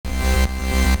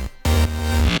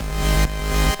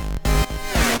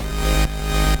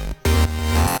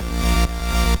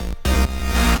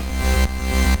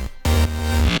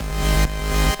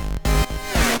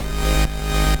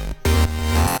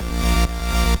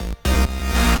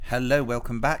Hello,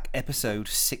 welcome back. Episode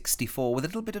 64 with a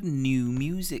little bit of new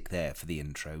music there for the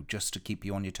intro, just to keep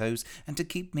you on your toes and to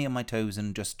keep me on my toes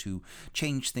and just to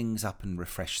change things up and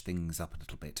refresh things up a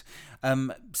little bit.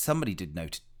 Somebody did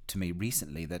note to me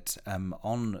recently that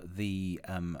on the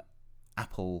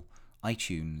Apple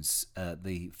iTunes,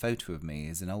 the photo of me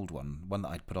is an old one that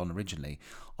I'd put on originally.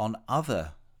 On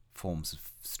other forms of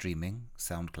streaming,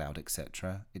 SoundCloud,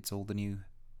 etc., it's all the new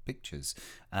pictures.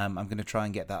 I'm going to try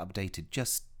and get that updated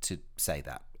just to say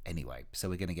that anyway. So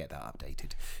we're going to get that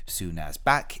updated soon as.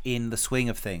 Back in the swing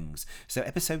of things. So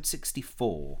episode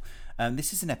 64.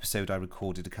 This is an episode I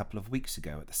recorded a couple of weeks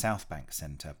ago at the South Bank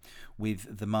Centre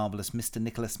with the marvellous Mr.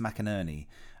 Nicholas McInerny.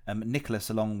 Nicholas,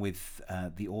 along with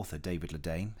the author David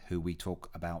Ledane, who we talk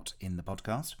about in the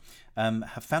podcast,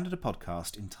 have founded a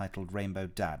podcast entitled Rainbow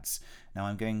Dads. Now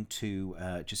I'm going to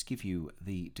just give you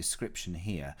the description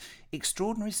here.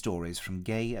 Extraordinary stories from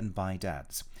gay and bi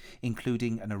dads,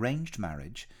 including an arranged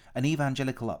marriage, an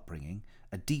evangelical upbringing,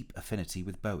 a deep affinity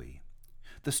with Bowie.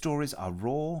 The stories are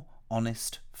raw,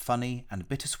 honest, funny, and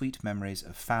bittersweet memories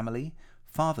of family,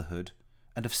 fatherhood,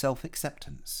 and of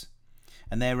self-acceptance.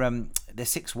 And they're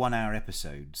 6 one-hour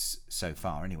episodes so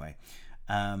far, anyway.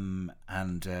 And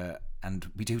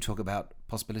we do talk about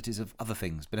possibilities of other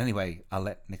things. But anyway, I'll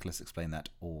let Nicholas explain that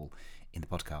all in the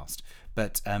podcast.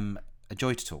 But a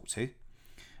joy to talk to.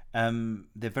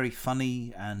 They're very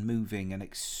funny and moving and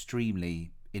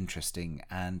extremely interesting.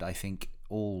 And I think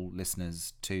all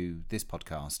listeners to this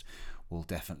podcast will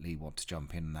definitely want to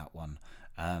jump in that one.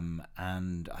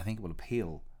 And I think it will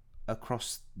appeal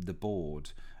across the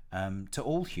board to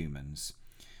all humans.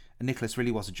 And Nicholas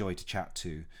really was a joy to chat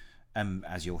to,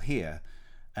 as you'll hear.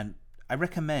 And I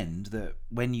recommend that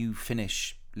when you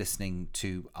finish listening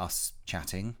to us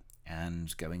chatting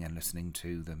and going and listening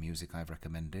to the music I've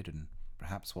recommended and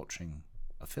perhaps watching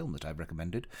a film that I've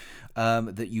recommended,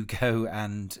 that you go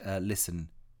and listen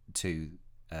to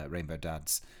Rainbow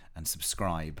Dads and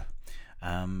subscribe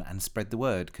and spread the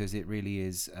word, because it really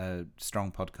is a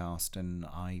strong podcast, and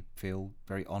I feel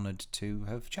very honoured to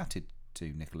have chatted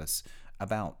to Nicholas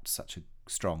about such a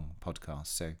strong podcast.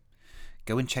 So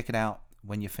go and check it out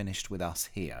when you're finished with us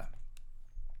here.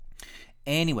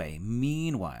 Anyway,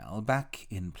 meanwhile, back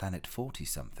in Planet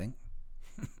 40-something,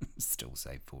 still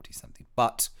say 40-something,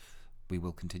 but we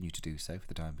will continue to do so for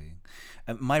the time being.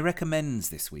 My recommends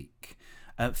this week,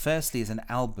 firstly, is an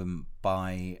album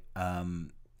by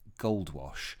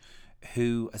Goldwash,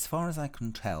 who, as far as I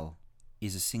can tell,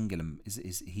 is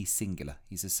he's singular.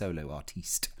 He's a solo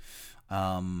artiste.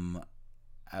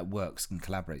 Works and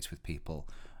collaborates with people.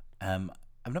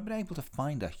 I've not been able to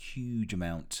find a huge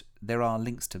amount. There are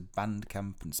links to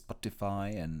Bandcamp and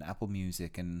Spotify and Apple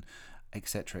Music and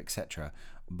etc.,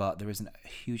 but there isn't a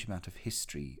huge amount of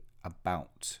history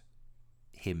about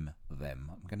them.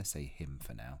 I'm going to say him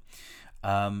for now.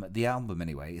 The album,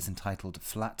 anyway, is entitled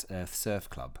Flat Earth Surf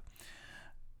Club.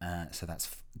 So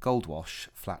that's Goldwash,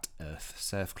 Flat Earth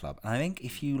Surf Club. And I think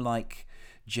if you like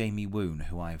Jamie Woon,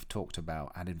 who I've talked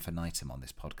about ad infinitum on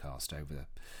this podcast over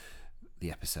the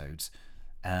episodes,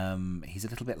 he's a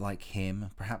little bit like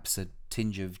him, perhaps a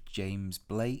tinge of James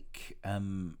Blake,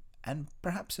 and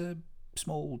perhaps a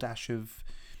small dash of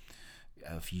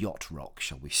yacht rock,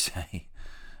 shall we say.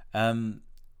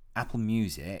 Apple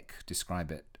Music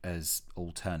describe it as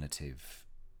alternative,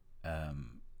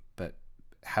 but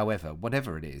however,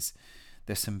 whatever it is,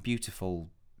 there's some beautiful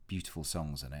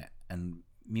songs in it, and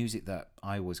music that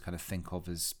I always kind of think of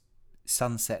as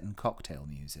sunset and cocktail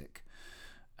music.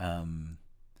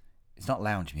 It's not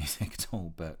lounge music at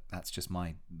all, but that's just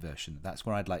my version. That's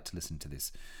where I'd like to listen to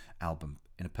this album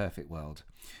in a perfect world,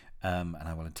 and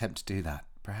I will attempt to do that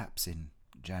perhaps in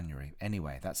January.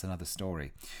 Anyway, that's another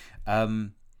story.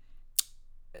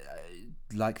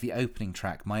 Like the opening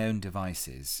track, My Own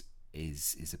Devices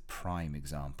is a prime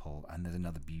example, and there's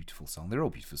another beautiful song. They're all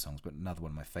beautiful songs, but another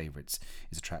one of my favourites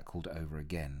is a track called Over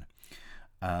Again,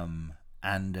 and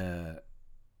then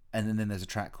there's a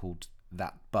track called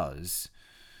That Buzz,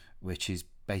 which is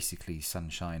basically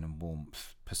sunshine and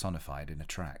warmth personified in a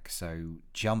track. So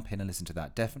jump in and listen to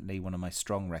that. Definitely one of my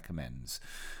strong recommends.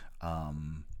 Go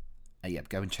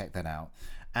and check that out.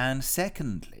 And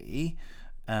secondly,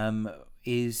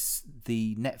 is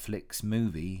the Netflix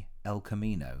movie El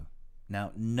Camino.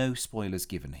 Now, no spoilers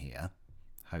given here,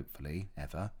 hopefully,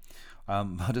 ever.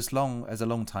 But as a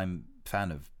long-time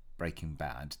fan of Breaking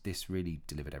Bad, this really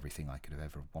delivered everything I could have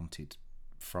ever wanted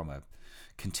from a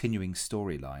continuing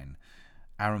storyline.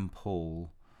 Aaron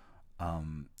Paul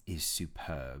is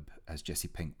superb as Jesse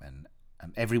Pinkman.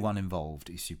 Everyone involved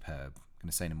is superb. I'm going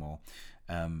to say no more.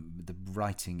 The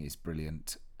writing is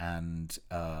brilliant, and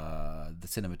the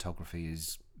cinematography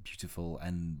is beautiful,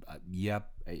 and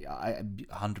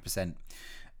 100%.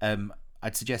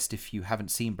 I'd suggest, if you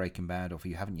haven't seen Breaking Bad, or if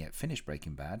you haven't yet finished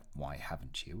Breaking Bad, why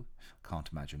haven't you? Can't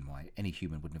imagine why any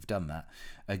human wouldn't have done that.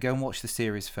 Go and watch the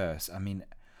series first. I mean,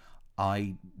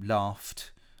 I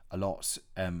laughed a lot.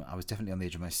 I was definitely on the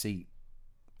edge of my seat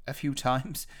a few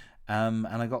times, and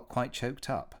I got quite choked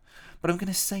up. But I'm going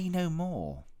to say no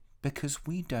more, because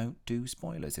we don't do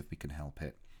spoilers if we can help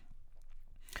it.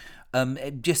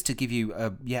 Just to give you,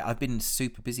 I've been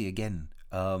super busy again,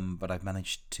 but I've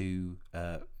managed to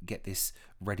get this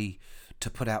ready to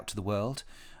put out to the world.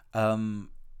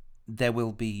 There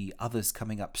will be others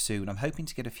coming up soon. I'm hoping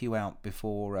to get a few out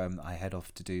before I head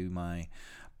off to do my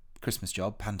Christmas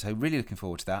job, Panto. Really looking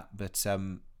forward to that, but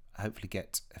hopefully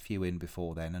get a few in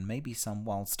before then, and maybe some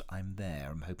whilst I'm there.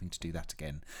 I'm hoping to do that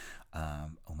again,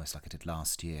 almost like I did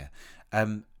last year.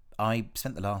 I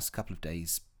spent the last couple of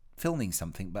days filming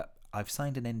something, but I've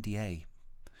signed an NDA,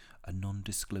 a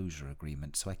non-disclosure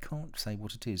agreement, so I can't say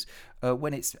what it is.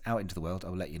 When it's out into the world,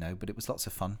 I'll let you know, but it was lots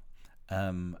of fun.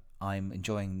 I'm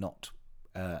enjoying not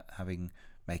having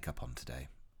makeup on today.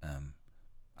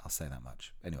 I'll say that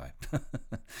much. Anyway,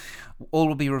 all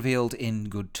will be revealed in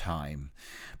good time.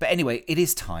 But anyway, it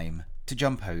is time to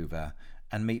jump over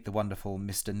and meet the wonderful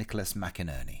Mr. Nicholas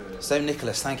McInerny. So,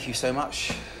 Nicholas, thank you so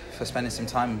much for spending some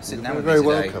time sitting down with me today.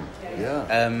 You're very welcome.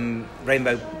 Yeah.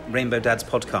 Rainbow Dad's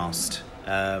podcast.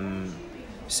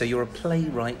 So you're a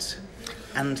playwright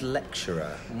and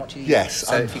lecturer. And what do you? Yes,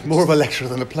 I'm more of a lecturer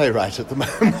than a playwright at the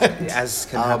moment. As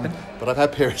can happen. But I've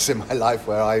had periods in my life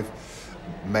where I've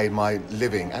made my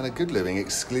living, and a good living,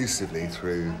 exclusively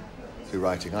through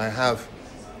writing. I have,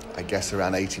 I guess,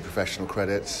 around 80 professional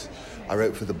credits. I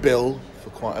wrote for The Bill for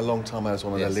quite a long time. I was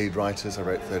one of their lead writers. I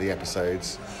wrote 30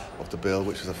 episodes of The Bill,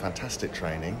 which was a fantastic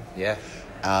training. Yeah.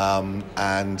 And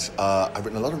I've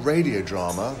written a lot of radio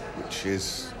drama, which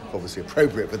is obviously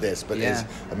appropriate for this, but is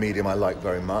a medium I like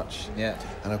very much. Yeah.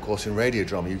 And of course, in radio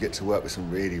drama, you get to work with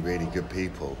some really, really good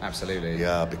people. Absolutely.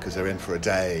 Yeah, because they're in for a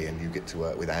day, and you get to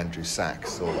work with Andrew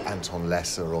Sachs or Anton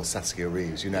Lesser or Saskia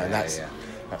Reeves, and that's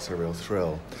a real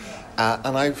thrill.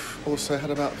 And I've also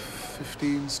had about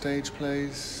 15 stage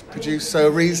plays produced, so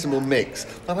a reasonable mix.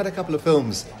 I've had a couple of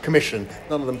films commissioned,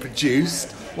 none of them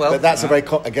produced, but that's a very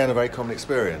common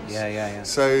experience. Yeah.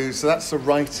 So that's the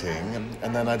writing,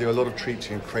 and then I do a lot of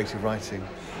teaching and creative writing.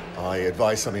 I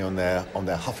advise something on their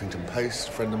Huffington Post,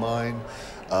 a friend of mine.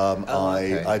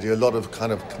 I do a lot of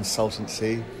kind of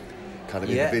consultancy, kind of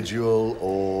individual,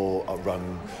 or I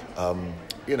run,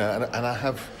 and I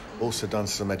have also done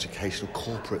some educational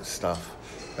corporate stuff,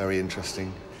 very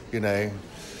interesting.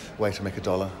 Way to make $1.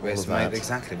 All of that.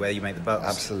 Exactly, where you make the bucks.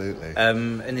 Absolutely.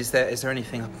 And is there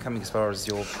anything coming as far as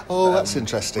your? Oh, that's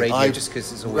interesting. Radio, just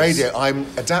because it's always radio. I'm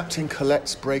adapting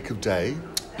Colette's Break of Day.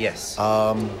 Yes.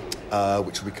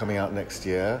 Which will be coming out next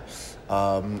year.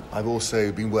 I've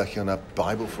also been working on a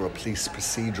Bible for a police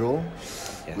procedural,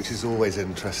 which is always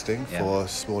interesting for a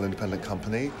small independent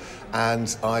company.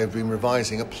 And I've been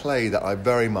revising a play that I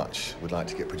very much would like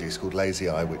to get produced called Lazy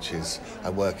Eye, which is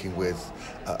I'm working with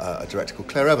a director called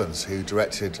Claire Evans, who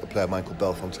directed a play of mine called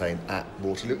Bellefontaine at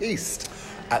Waterloo East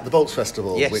at the Bolts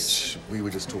Festival, which we were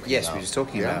just talking about. Yes, we were just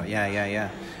talking about. Yeah.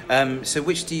 So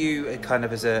which do you, kind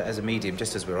of as a medium,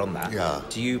 just as we're on that,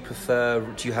 do you prefer,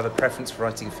 do you have a preference for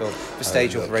writing for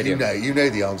stage or for radio? You know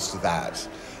the answer to that.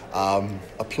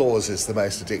 Applause is the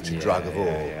most addictive drug of all.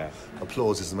 Yeah.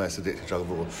 Applause is the most addictive drug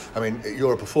of all. I mean,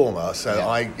 you're a performer, so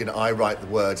I write the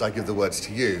words, I give the words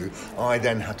to you. I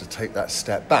then have to take that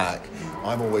step back.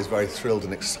 I'm always very thrilled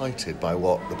and excited by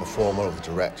what the performer or the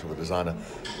director or the designer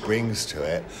brings to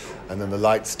it. And then the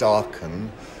lights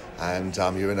darken, and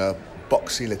you're in a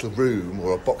boxy little room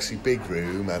or a boxy big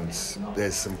room, and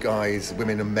there's some guys,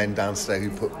 women and men downstairs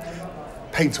who put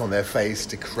paint on their face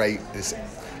to create this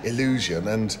illusion,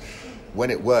 and when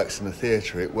it works in the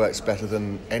theatre, it works better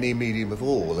than any medium of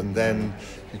all, and then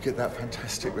you get that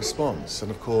fantastic response. And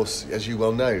of course, as you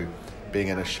well know, being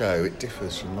in a show, it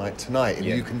differs from night to night, and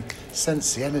you can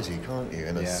sense the energy, can't you,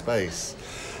 in a space.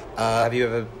 Have you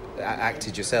ever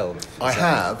acted yourself? I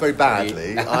have, very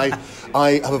badly. I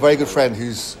have a very good friend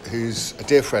who's a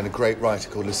dear friend, a great writer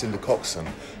called Lucinda Coxon,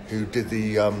 who did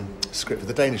the script for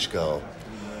The Danish Girl.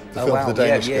 The film for The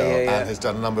Danish Girl, and has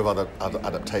done a number of other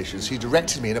adaptations. She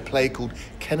directed me in a play called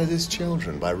Kennedy's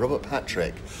Children by Robert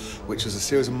Patrick, which was a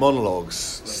series of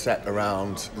monologues set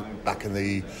around back in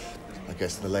the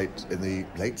late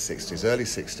 60s, early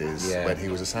 60s, when he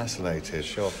was assassinated.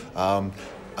 Sure. I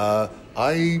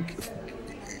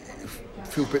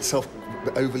feel a bit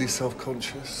overly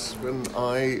self-conscious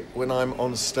when I'm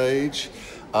on stage.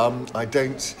 I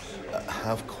don't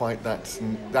have quite that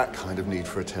kind of need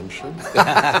for attention.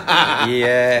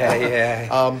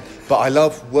 Yeah. But I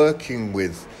love working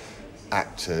with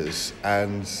actors,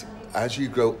 and as you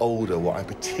grow older, what I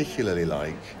particularly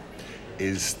like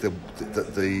is the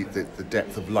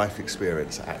depth of life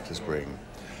experience that actors bring.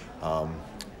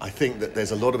 I think that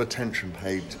there's a lot of attention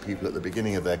paid to people at the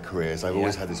beginning of their careers. I've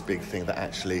always had this big thing that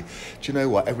actually, do you know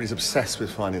what? Everybody's obsessed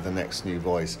with finding the next new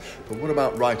voice. But what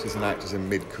about writers and actors in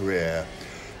mid-career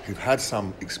who've had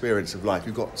some experience of life,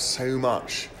 who've got so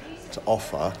much to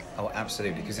offer? Oh,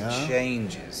 absolutely, because it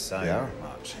changes so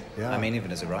much. Yeah. I mean,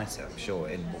 even as a writer, I'm sure,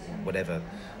 in whatever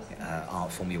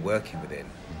art form you're working within,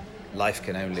 life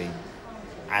can only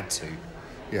add to,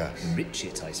 enrich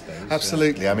it, I suppose.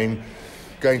 Absolutely. I mean,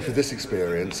 going through this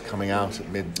experience, coming out at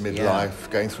midlife,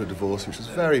 going through a divorce, which was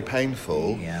very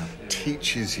painful,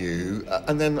 teaches you.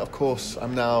 And then, of course,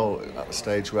 I'm now at a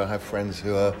stage where I have friends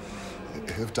who've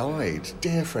died,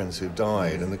 dear friends who've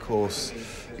died, and of course,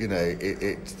 you know,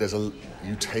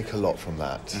 you take a lot from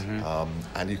that,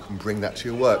 and you can bring that to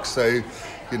your work. So,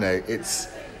 you know,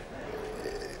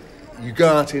 you go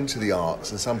out into the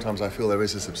arts, and sometimes I feel there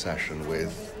is this obsession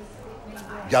with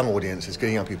young audiences,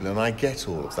 getting young people, and I get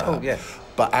all of that. Oh, yeah.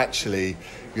 But actually,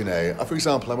 you know, for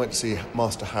example, I went to see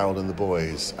Master Harold and the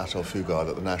Boys at Fugard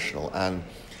at the National, and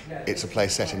it's a play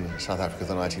set in South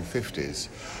Africa in the 1950s,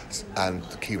 and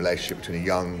the key relationship between a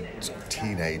young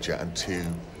teenager and two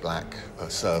black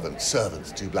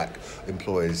servants, two black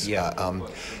employees.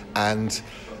 And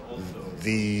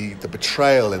the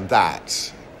betrayal in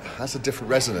that has a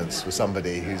different resonance for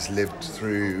somebody who's lived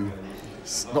through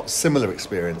not similar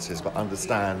experiences, but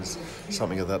understands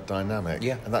something of that dynamic.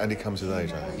 Yeah. And that only comes with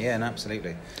age, I think. Yeah, and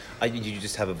absolutely. You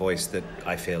just have a voice that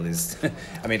I feel is...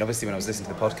 I mean, obviously, when I was listening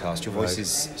to the podcast, your voice is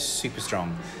super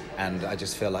strong, and I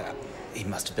just feel like he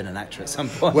must have been an actor at some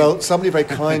point. Well, somebody very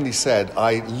kindly said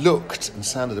I looked and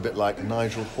sounded a bit like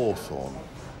Nigel Hawthorne.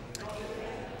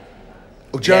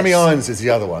 Oh, Jeremy Irons is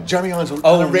the other one. Jeremy Irons or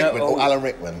Alan Rickman. Or Alan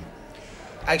Rickman.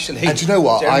 Actually... And do you know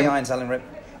what? Jeremy Irons, Alan Rickman.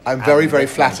 I'm very, very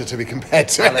flattered to be compared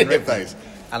to any of those.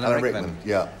 Alan Rickman.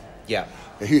 Yeah.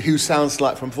 Who sounds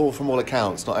like, from all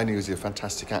accounts, not only was he a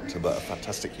fantastic actor, but a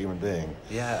fantastic human being.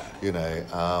 Yeah. You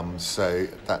know, so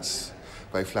that's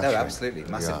very flattering. No, absolutely.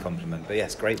 Massive compliment. But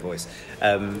yes, great voice.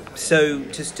 So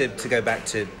just to go back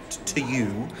to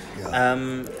you,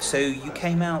 so you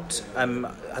came out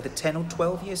either 10 or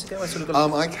 12 years ago?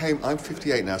 I'm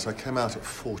 58 now, so I came out at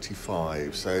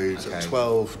 45, so it's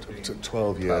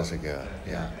 12 years ago.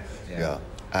 Yeah.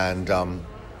 And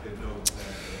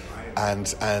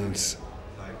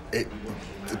the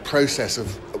process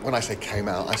of, when I say came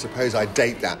out, I suppose I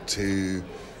date that to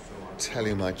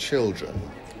telling my children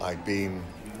I'd been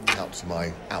out to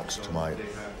my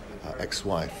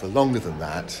ex-wife for longer than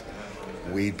that.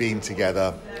 We'd been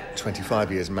together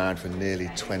 25 years, married for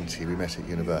nearly 20. We met at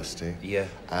university. Yeah.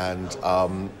 And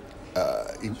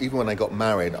even when I got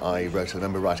married, I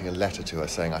remember writing a letter to her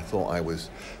saying I thought I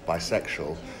was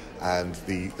bisexual. And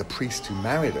the priest who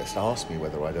married us asked me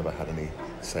whether I'd ever had any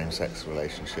same-sex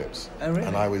relationships. Oh, really?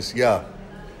 And I was,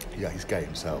 he's gay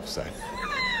himself, so.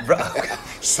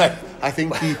 So I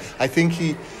think he.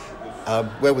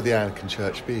 Where would the Anglican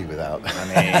Church be without?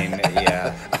 I mean,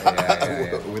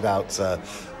 without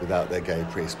their gay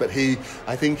priest. But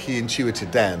I think he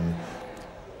intuited then,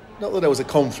 not that there was a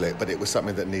conflict, but it was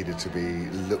something that needed to be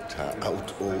looked at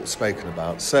or spoken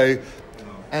about. So,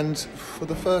 and for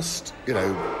the first,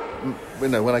 when we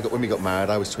got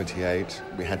married, I was 28.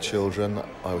 We had children.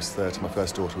 I was 30. My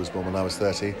first daughter was born when I was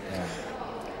 30. Yeah.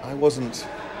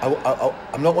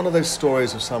 I'm not one of those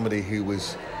stories of somebody who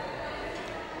was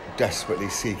desperately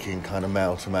seeking kind of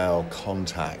male-to-male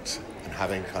contact and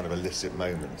having kind of illicit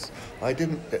moments.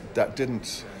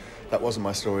 That wasn't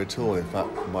my story at all. In fact,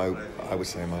 I would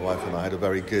say my wife and I had a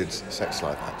very good sex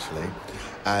life, actually.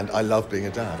 And I loved being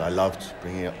a dad. I loved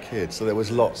bringing up kids. So there was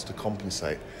lots to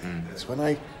compensate. It's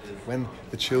when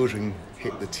the children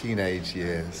hit the teenage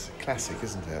years, classic,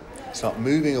 isn't it? Start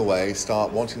moving away,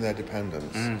 start wanting their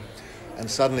dependence. And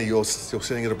suddenly you're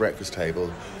sitting at a breakfast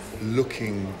table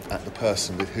looking at the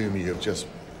person with whom you have just,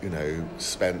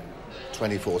 spent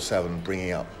 24/7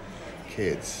 bringing up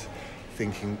kids,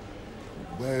 thinking,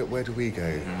 where do we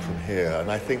go from here?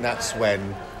 And I think that's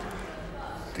when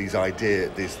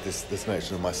this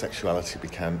notion of my sexuality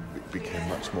became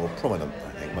much more prominent,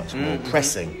 I think, much more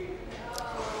pressing.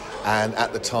 And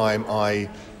at the time,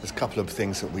 there's a couple of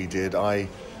things that we did.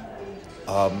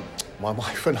 My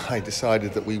wife and I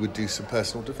decided that we would do some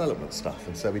personal development stuff,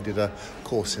 and so we did a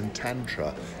course in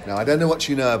Tantra. Now, I don't know what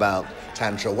you know about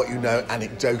Tantra, what you know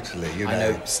anecdotally. I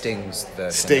know Sting's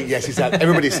the... Sting, yes, exactly.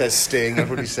 Everybody says Sting,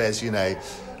 everybody says,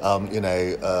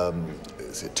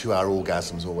 Is it 2-hour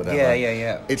orgasms or whatever?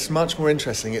 Yeah. It's much more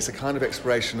interesting. It's a kind of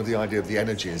exploration of the idea of the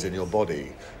energies in your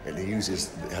body. It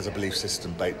has a belief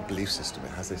system. It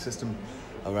has a system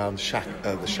around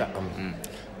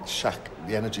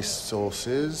the energy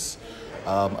sources.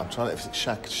 I'm trying to, if it's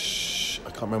I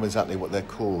can't remember exactly what they're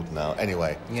called now.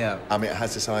 Anyway, yeah. It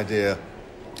has this idea,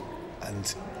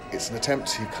 and it's an attempt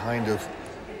to kind of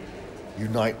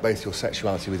unite both your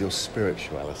sexuality with your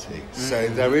spirituality. So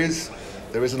there is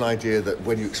an idea that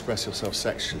when you express yourself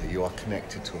sexually, you are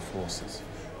connected to a force that's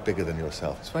bigger than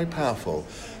yourself. It's very powerful,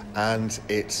 and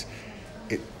it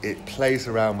plays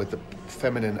around with the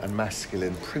feminine and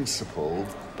masculine principle,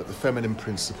 but the feminine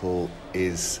principle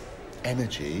is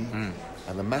energy,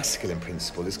 and the masculine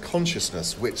principle is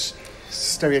consciousness, which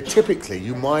stereotypically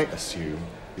you might assume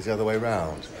is the other way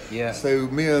around. Yeah. So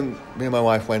me and my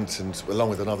wife went, and along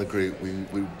with another group,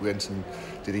 we went and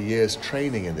did a year's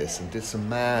training in this and did some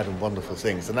mad and wonderful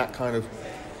things, and that kind of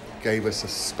gave us a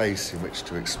space in which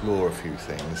to explore a few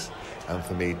things, and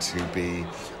for me to be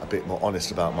a bit more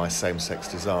honest about my same-sex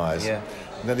desires. Yeah.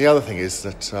 And then the other thing is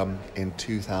that in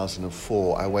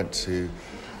 2004 I went to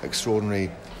an extraordinary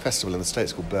festival in the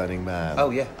States called Burning Man. Oh,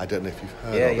 yeah. I don't know if you've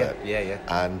heard of it. Yeah.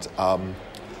 And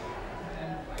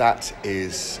that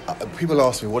is... people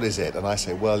ask me, what is it? And I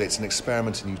say, well, it's an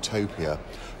experiment in utopia,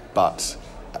 but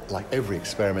like every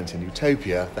experiment in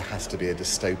utopia, there has to be a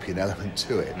dystopian element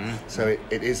to it. So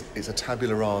it's a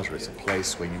tabula rasa. It's a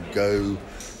place where you go,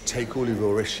 take all of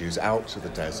your issues out to the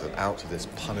desert, out to this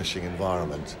punishing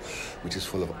environment, which is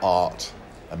full of art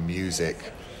and music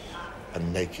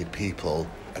and naked people,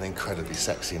 and incredibly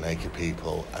sexy naked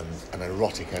people, and an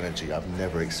erotic energy I've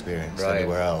never experienced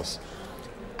anywhere else.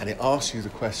 And it asks you the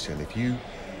question, if you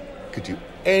could do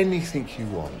anything you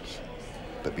want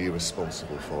but be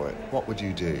responsible for it, what would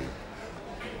you do?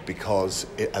 Because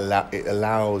it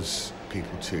allows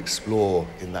people to explore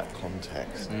in that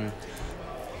context.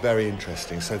 Very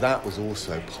interesting. So that was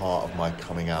also part of my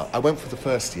coming out. I went for the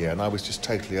first year and I was just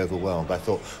totally overwhelmed. I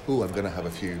thought, I'm going to have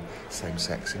a few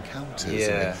same-sex encounters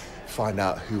and find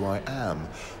out who I am.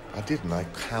 I didn't. I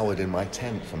cowered in my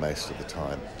tent for most of the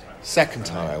time. Second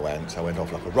time I went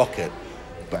off like a rocket,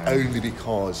 but only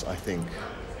because I think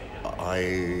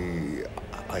I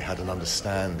had an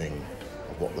understanding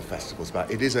of what the festival's about.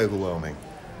 It is overwhelming.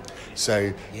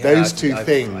 So those two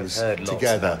things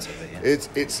together,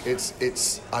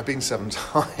 it's. I've been 7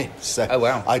 times. So oh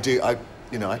wow! I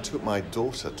took my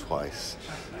daughter twice.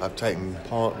 I've taken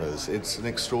partners. It's an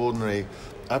extraordinary.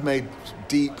 I've made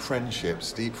deep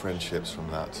friendships from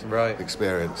that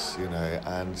experience.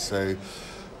 And so.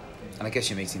 And I guess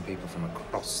you're meeting people from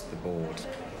across the board.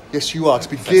 Yes, you are. To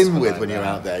begin with, when you're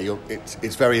out there, it's a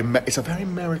very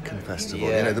American festival.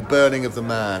 Yeah. The burning of the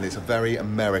man is a very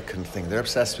American thing. They're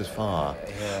obsessed with fire,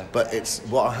 but it's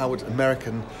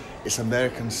It's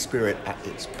American spirit at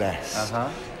its best.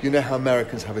 You know how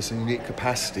Americans have this unique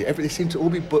capacity. They seem to all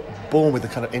be born with a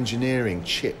kind of engineering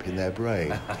chip in their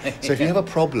brain. So if you have a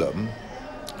problem,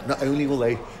 not only will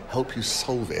they help you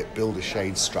solve it, build a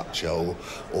shade structure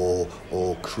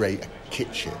or create a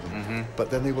kitchen,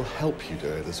 but then they will help you do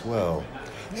it as well.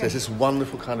 So it's this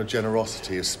wonderful kind of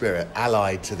generosity of spirit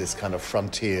allied to this kind of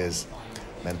frontiers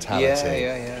mentality.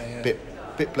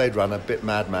 Bit Blade Runner, bit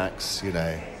Mad Max,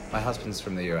 My husband's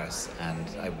from the US, and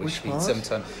I wish Which he'd part?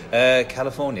 sometime...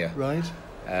 California. Right.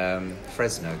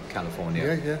 Fresno,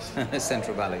 California. Yes.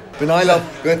 Central Valley. But I love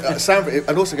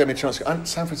and also gave me a chance.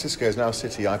 San Francisco is now a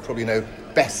city I probably know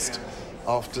best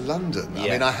after London. Yeah. I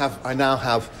mean, I now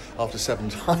have after 7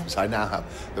 times. I now have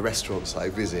the restaurants I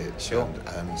visit, Sure.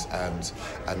 and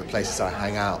the places I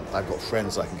hang out. I've got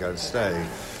friends I can go and stay.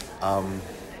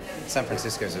 San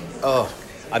Francisco's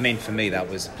I mean, for me, that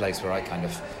was a place where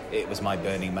it was my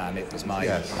Burning Man. It was my,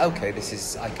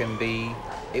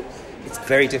 it's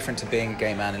very different to being a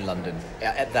gay man in London.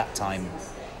 At that time,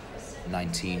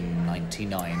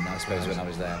 1999, I suppose, when I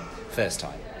was there, first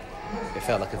time. It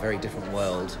felt like a very different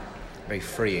world, very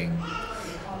freeing.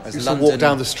 You used to walk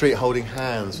down the street holding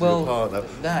hands with your partner.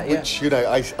 Which,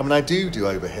 I do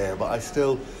over here, but I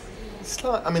still...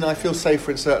 I feel safer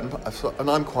in certain... And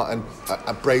I'm quite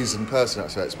a brazen person, I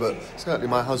suppose, but certainly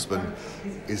my husband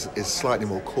is slightly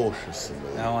more cautious than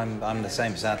me. No, I'm the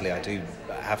same, sadly. I do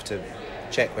have to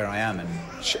check where I am. And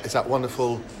it's that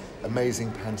wonderful,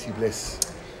 amazing Panty Bliss,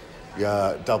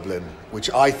 Dublin, which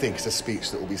I think is a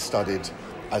speech that will be studied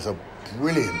as a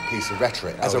brilliant piece of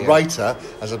rhetoric. As a writer,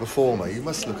 as a performer, you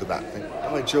must look at that and think,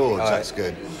 by George, that's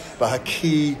good. But her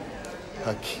key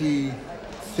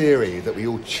theory that we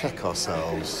all check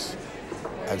ourselves,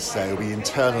 and so we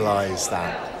internalise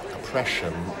that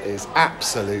impression is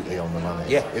absolutely on the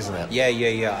money, isn't it?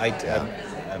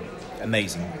 Yeah.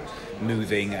 Amazing,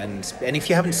 moving, and if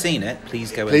you haven't seen it,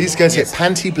 please go. Please go see it.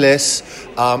 Panty Bliss,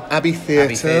 Abbey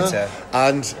Theatre,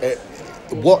 and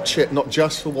watch it not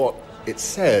just for what it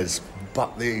says,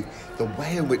 but the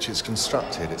way in which it's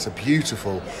constructed. It's a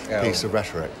beautiful piece of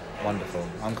rhetoric. Wonderful.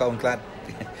 I'm glad.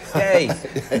 Yay!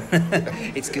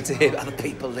 It's good to hear other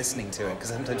people listening to it, because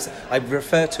sometimes I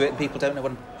refer to it and people don't know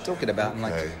what I'm talking about. I'm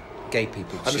like, gay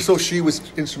people. And I saw she was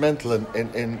instrumental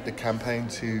in the campaign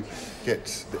to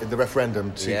get the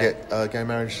referendum to get gay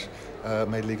marriage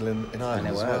made legal in Ireland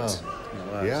as well. It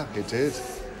worked. Yeah, it did.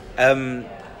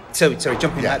 So sorry,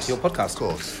 jumping back to your podcast. Of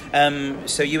course.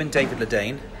 So you and David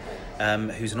Ledane,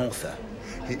 who's an author.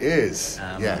 He is.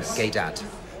 Yes. Gay dad.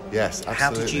 Yes,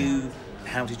 absolutely.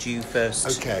 How did you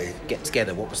first get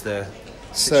together? What was the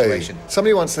situation? So,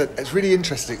 somebody once said, it's really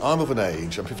interesting, I'm of an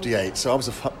age, I'm 58, so I was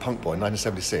a punk boy in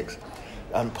 1976.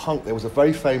 And punk, there was a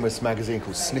very famous magazine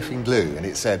called Sniffing Glue, and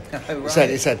it said,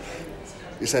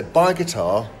 it said, buy a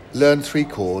guitar, learn 3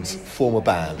 chords, form a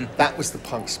band. That was the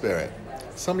punk spirit.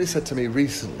 Somebody said to me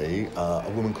recently, a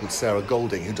woman called Sarah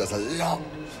Golding, who does a lot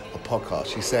of podcasts,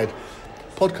 she said,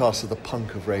 podcasts are the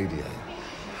punk of radio.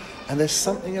 And there's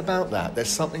something about that. There's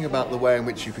something about the way in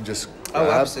which you can just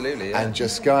grab and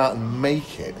just go out and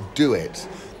make it, do it.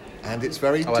 And it's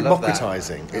very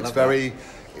democratizing. It's very,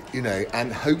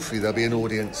 and hopefully there'll be an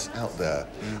audience out there.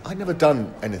 I'd never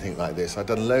done anything like this. I'd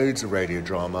done loads of radio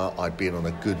drama. I'd been on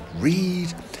a good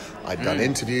read. I'd done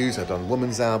interviews. I'd done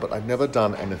Woman's Hour, but I'd never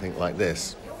done anything like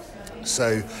this.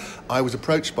 So I was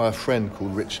approached by a friend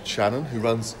called Richard Shannon, who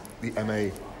runs the MA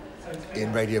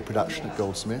in radio production at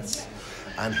Goldsmiths.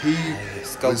 And he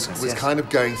was kind of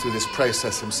going through this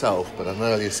process himself, but at an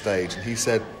earlier stage. And he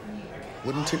said,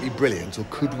 wouldn't it be brilliant, or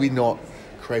could we not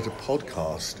create a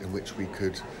podcast in which we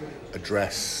could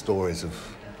address stories of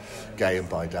gay and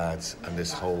bi dads and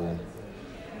this whole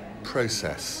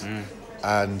process?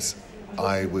 And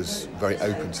I was very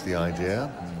open to the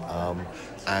idea.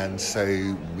 And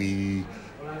so we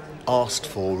asked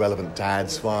for relevant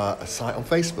dads via a site on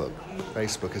Facebook.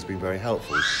 Facebook has been very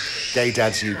helpful. Gay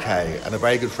Dads UK, and a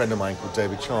very good friend of mine called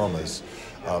David Chalmers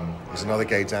was another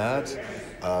gay dad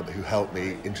who helped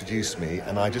me, introduce me,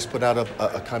 and I just put out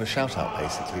a kind of shout out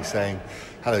basically saying,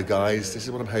 hello guys, this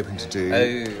is what I'm hoping to do.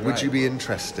 Would you be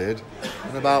interested?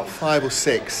 And about 5 or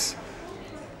 6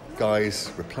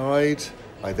 guys replied.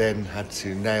 I then had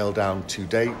to nail down 2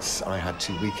 dates. I had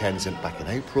 2 weekends back in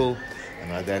April.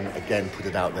 And I then again put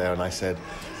it out there and I said,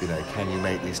 can you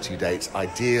make these 2 dates?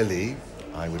 Ideally,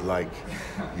 I would like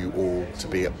you all to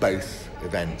be at both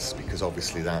events, because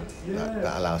obviously that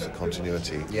allows for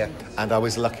continuity. Yeah. And I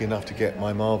was lucky enough to get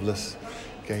my marvellous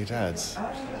gay dads.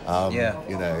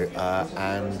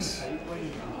 And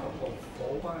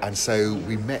so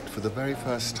we met for the very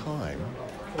first time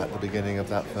at the beginning of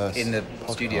that first in the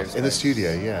podcast. Studio. In the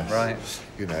studio, yes. Right.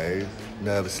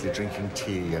 Nervously drinking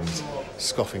tea and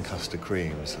scoffing custard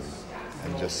creams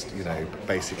and just,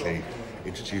 basically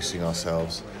introducing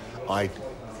ourselves.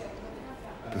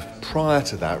 Prior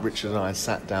to that, Richard and I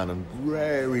sat down and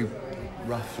very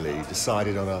roughly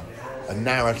decided on a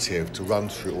narrative to run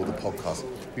through all the podcasts.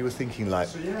 We were thinking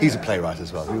he's a playwright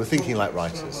as well, we were thinking like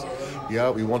writers.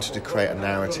 We wanted to create a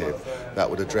narrative that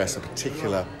would address a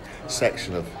particular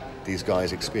section of these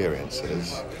guys'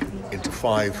 experiences into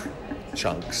 5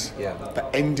 chunks, but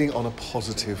ending on a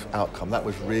positive outcome. That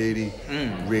was really,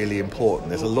 really important.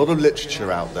 There's a lot of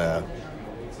literature out there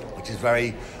which is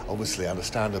very, obviously,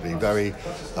 understandably, very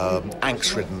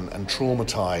angst-ridden and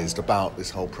traumatised about this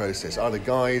whole process. Are the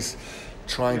guys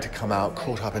trying to come out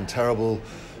caught up in terrible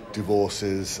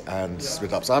divorces and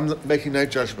split-ups? I'm making no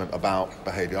judgment about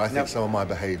behaviour. I think some of my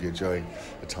behaviour during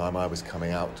the time I was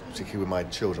coming out, particularly with my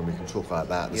children, we can talk about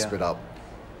that, the split-up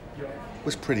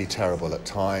was pretty terrible at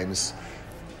times,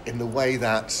 in the way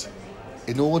that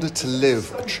in order to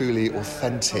live a truly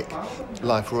authentic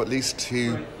life, or at least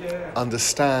to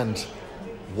understand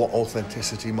what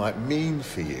authenticity might mean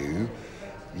for you,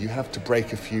 you have to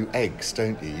break a few eggs,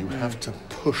 don't you? You have to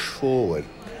push forward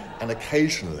and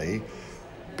occasionally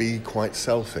be quite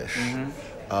selfish.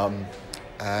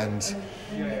 And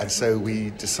so we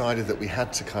decided that we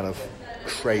had to kind of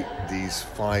create these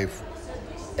 5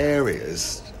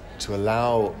 areas to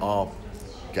allow our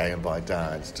gay and bi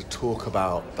dads to talk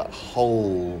about that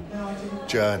whole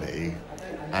journey,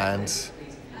 and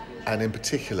in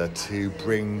particular to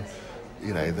bring,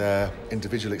 their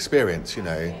individual experience.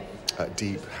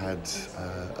 Deep had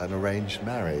an arranged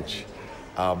marriage.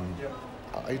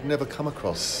 I'd never come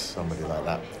across somebody like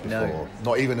that before,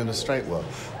 not even in a straight world.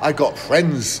 I got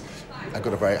friends. I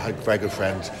got a very good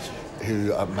friend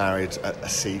who married a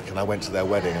Sikh, and I went to their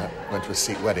wedding. I went to a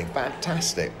Sikh wedding.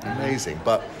 Fantastic, amazing.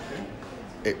 But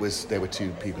they were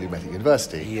two people who met at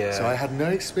university. Yeah. So I had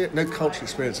no cultural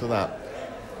experience of that.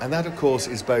 And that, of course,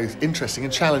 is both interesting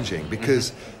and challenging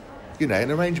because,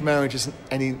 an arranged marriage isn't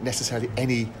necessarily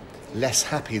any less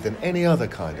happy than any other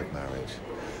kind of marriage.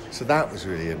 So that was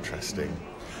really interesting.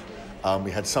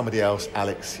 We had somebody else,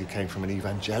 Alex, who came from an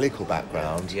evangelical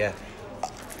background. Yeah.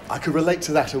 I could relate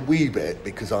to that a wee bit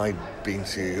because I'd been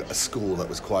to a school that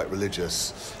was quite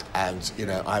religious, and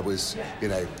I was,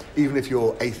 even if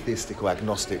you're atheistic or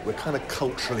agnostic, we're kind of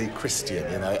culturally Christian.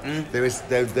 There is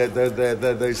there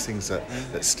those things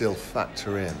that still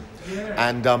factor in,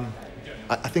 and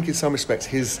I think in some respects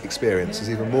his experience is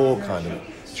even more kind of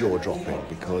jaw-dropping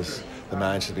because the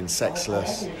marriage had been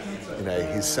sexless.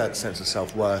 His sense of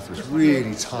self-worth was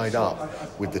really tied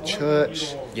up with the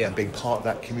church and being part of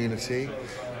that community.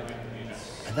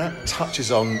 And that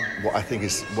touches on what I think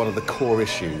is one of the core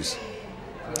issues.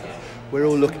 We're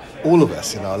all of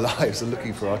us in our lives are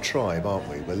looking for our tribe, aren't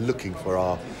we? We're looking for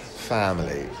our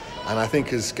family. And I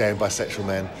think as gay and bisexual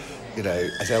men,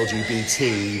 as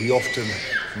LGBT, we often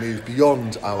move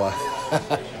beyond our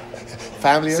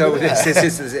family. So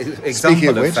this is an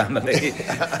example of family.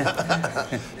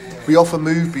 We often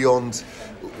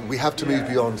we have to move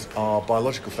beyond our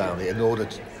biological family in order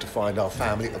to find our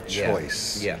family of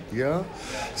choice. Yeah?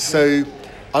 So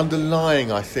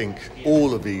underlying, I think,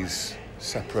 all of these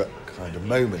separate kind of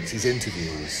moments, these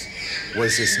interviews,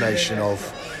 was this notion of,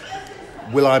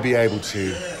 will I be able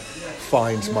to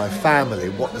find my family?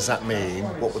 What does that mean?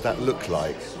 What would that look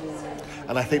like?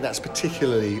 And I think that's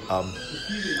particularly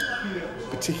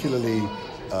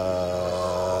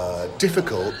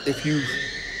difficult if you've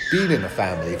been in a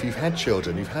family, if you've had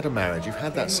children, you've had a marriage, you've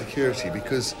had that security,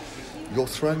 because you're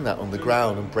throwing that on the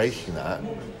ground and breaking that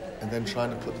and then trying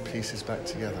to put the pieces back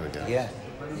together again. Yeah.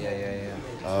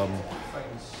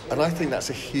 And I think that's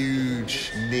a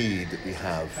huge need that we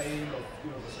have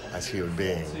as human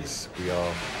beings. We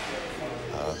are...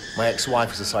 my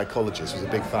ex-wife is a psychologist, was a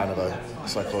big fan of a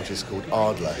psychologist called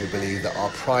Adler, who believed that our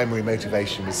primary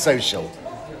motivation was social.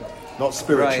 Not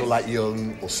spiritual like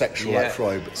Jung or sexual like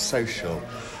Freud, but social.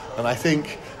 And I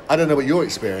think, I don't know what your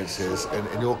experience is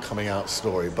in your coming out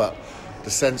story, but the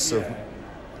sense of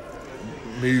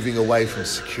moving away from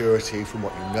security, from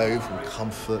what you know, from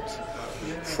comfort,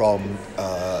 from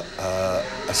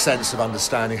a sense of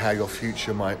understanding how your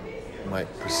future might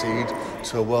proceed,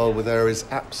 to a world where there is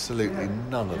absolutely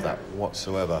none of that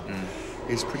whatsoever,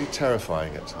 is pretty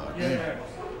terrifying at times.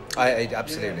 I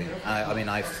absolutely.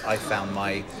 I found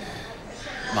my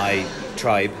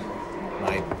tribe,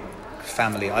 my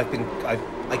family. I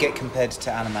get compared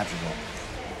to Anna Madrigal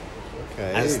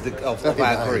as of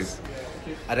our group.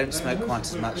 I don't smoke quite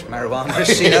as much marijuana as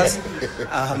she does,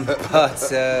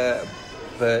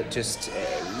 but just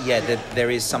there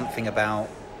is something about.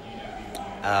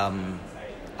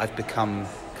 I've become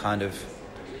kind of.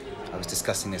 I was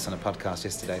discussing this on a podcast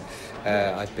yesterday.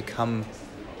 I've become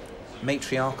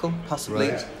matriarchal, possibly.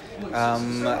 Right.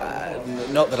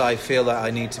 Not that I feel that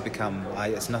I need to become.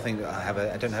 It's nothing that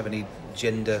I don't have any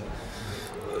gender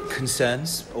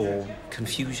concerns or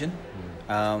confusion.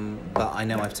 But I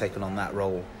know I've taken on that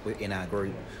role in our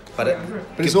group. But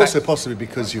it's also possibly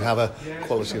because you have a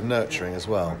quality of nurturing as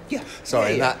well. Yeah.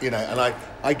 Sorry, that and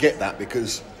I get that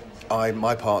because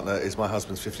my partner is my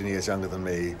husband's 15 years younger than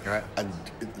me, right. And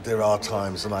there are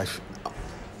times when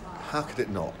how could it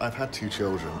not? I've had 2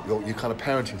 children. Your kind of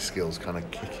parenting skills kind of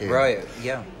kick in. Right,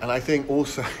 yeah. And I think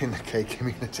also in the gay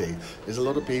community, there's a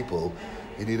lot of people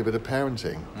who need a bit of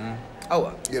parenting. Oh,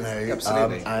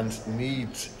 absolutely. And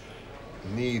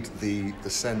need the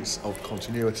sense of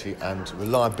continuity and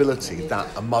reliability that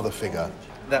a mother figure.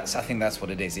 I think that's what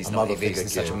it is. It's not if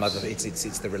it's such a mother.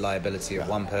 It's the reliability of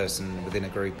one person within a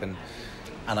group, and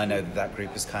I know that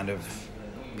group is kind of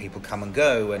people come and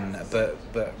go, but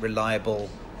reliable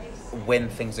when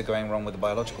things are going wrong with the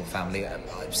biological family,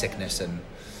 sickness, and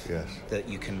that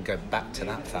you can go back to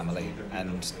that family,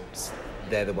 and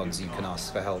they're the ones you can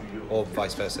ask for help, or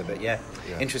vice versa. But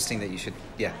interesting that you should,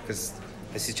 because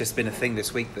this has just been a thing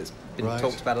this week that's been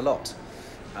talked about a lot.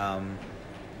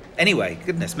 Anyway,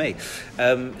 goodness me.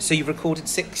 So you've recorded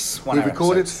 6 one-hour We've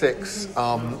recorded episodes. 6,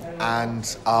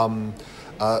 and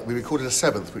we recorded a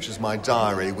 7th, which is my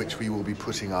diary, which we will be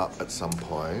putting up at some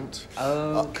point.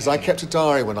 Because I kept a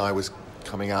diary when I was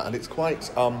coming out, and it's quite...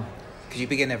 Could you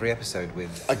begin every episode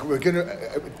with... We're going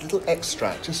to... a little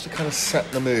extract, just to kind of set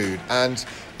the mood. And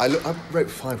I wrote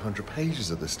 500 pages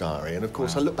of this diary, and of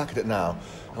course I look back at it now,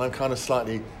 and I'm kind of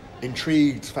slightly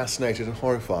intrigued, fascinated and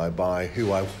horrified by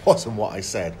who I was and what I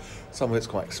said. Some of it's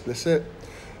quite explicit.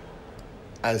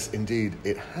 as indeed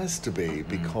it has to be,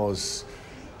 because,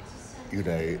 you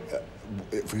know,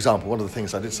 for example, one of the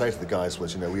things I did say to the guys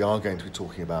was, you know, we are going to be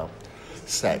talking about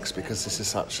sex, because this is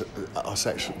such our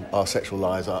sexual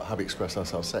lives, how we express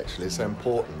ourselves sexually is so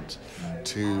important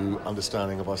to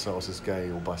understanding of ourselves as gay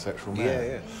or bisexual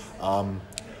men.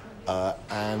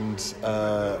 And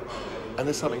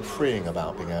there's something freeing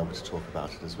about being able to talk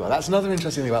about it as well. That's another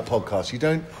interesting thing about podcasts. You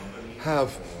don't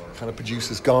have kind of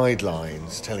producers'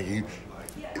 guidelines telling you.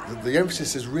 The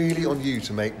emphasis is really on you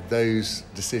to make those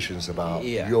decisions about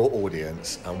your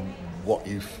audience and what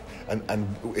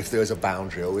and if there is a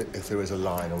boundary, or if there is a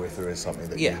line, or if there is something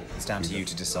that it's down to you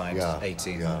to decide.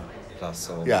 18 plus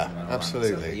or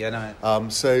absolutely.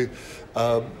 So,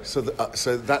 so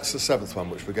that's the 7th one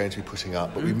which we're going to be putting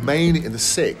up. But we mainly in the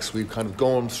 6th we've kind of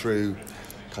gone through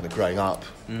kind of growing up.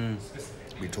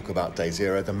 We talk about day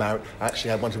 0,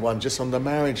 actually I wanted one just on the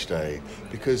marriage day,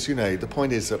 because, you know, the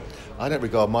point is that I don't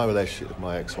regard my relationship with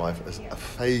my ex-wife as a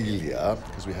failure,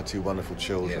 because we had 2 wonderful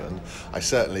children. There's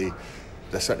certainly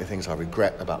things I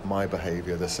regret about my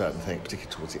behaviour. There's certain things,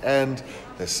 particularly towards the end,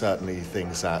 there's certainly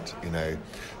things that, you know,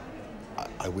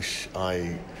 I wish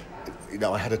I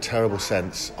had a terrible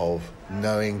sense of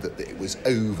knowing that it was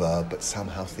over, but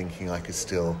somehow thinking I could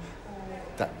still,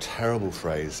 that terrible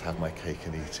phrase, have my cake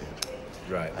and eat it.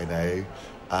 Right. I know.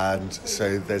 And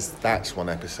so that's one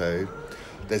episode.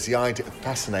 There's the idea,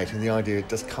 fascinating, the idea,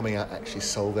 does coming out actually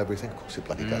solve everything? Of course it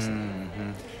bloody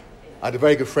doesn't. I had a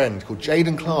very good friend called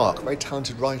Jaden Clark, a very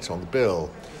talented writer on the bill.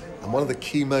 And one of the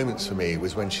key moments for me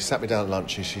was when she sat me down at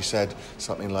lunch and she said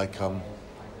something like,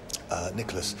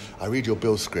 Nicholas, I read your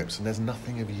bill scripts and there's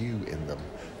nothing of you in them.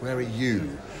 Where are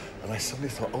you? And I suddenly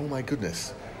thought, oh my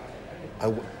goodness, I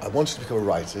wanted to become a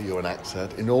writer, you're an actor,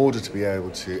 in order to be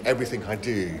able to, everything I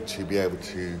do, to be able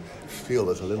to feel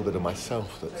there's a little bit of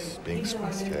myself that's being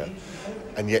expressed here.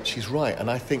 And yet she's right, and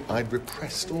I think I'd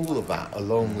repressed all of that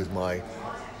along with my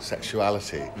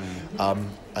sexuality. And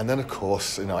then, of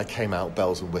course, you know, I came out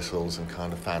bells and whistles and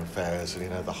kind of fanfares and, you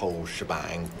know, the whole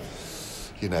shebang,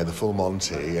 you know, the full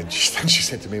Monty. And she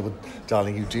said to me, well,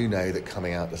 darling, you do know that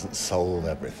coming out doesn't solve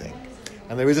everything.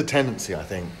 And there is a tendency, I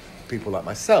think, people like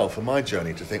myself and my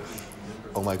journey to think,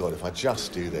 oh my God, if I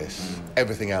just do this,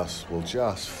 everything else will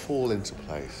just fall into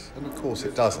place. And of course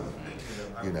it doesn't,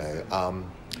 you know.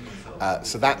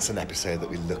 So that's an episode that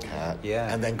we look at.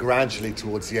 And then gradually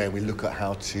towards the end, we look at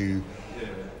how to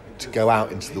go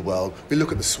out into the world. We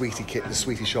look at the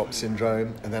sweetie shop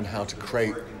syndrome, and then how to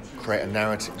create a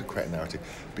narrative,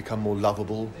 become more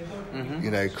lovable,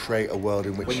 you know, create a world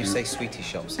in which When you say sweetie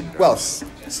shop syndrome... Well,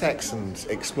 sex and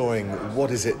exploring what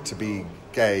is it to be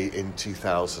gay in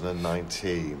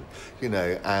 2019, you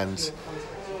know, and,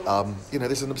 you know,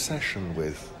 there's an obsession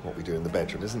with what we do in the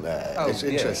bedroom, isn't there? It's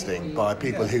interesting by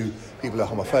people who are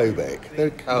homophobic. They're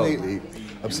completely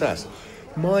obsessed.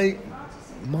 My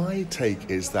take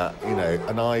is that, you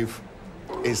know,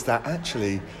 is that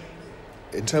actually,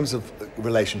 in terms of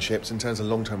relationships, in terms of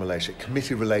long-term relationships,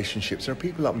 committed relationships, there are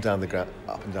people up and down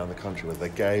the country, whether they're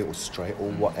gay or straight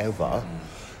or whatever,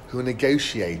 who are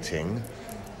negotiating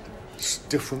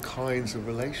different kinds of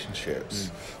relationships.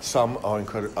 Some are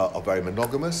very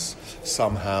monogamous.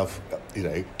 Some have, you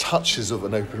know, touches of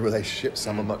an open relationship.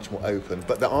 Some are much more open.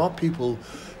 But there are people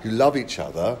who love each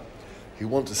other, who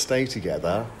want to stay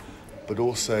together, but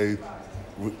also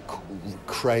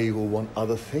crave or want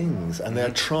other things, and they're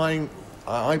trying.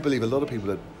 I believe a lot of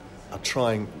people are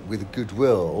trying with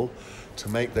goodwill to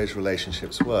make those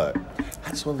relationships work.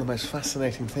 That's one of the most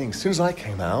fascinating things. As soon as I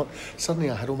came out,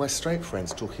 suddenly I had all my straight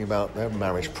friends talking about their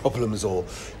marriage problems, or,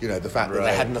 you know, the fact that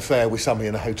they had an affair with somebody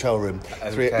in a hotel room.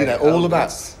 You know, all of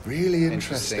that. Really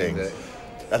interesting.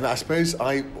 And I suppose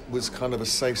I was kind of a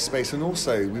safe space. And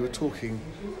also, we were talking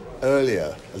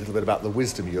earlier a little bit about the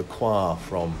wisdom you acquire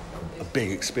from a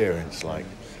big experience like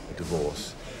a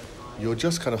divorce. You're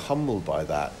just kind of humbled by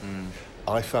that.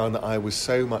 I found that I was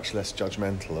so much less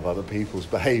judgmental of other people's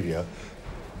behaviour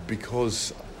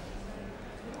because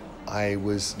I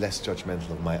was less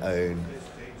judgmental of my own,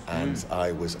 and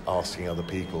I was asking other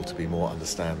people to be more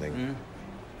understanding.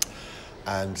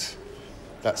 And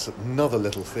that's another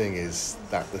little thing, is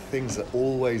that the things that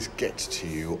always get to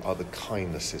you are the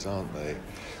kindnesses, aren't they?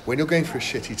 When you're going through a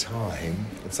shitty time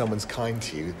and someone's kind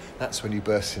to you, that's when you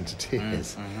burst into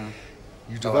tears.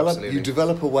 You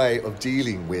develop a way of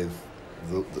dealing with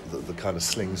the kind of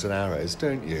slings and arrows,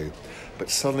 don't you? But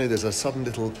suddenly there's a sudden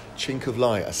little chink of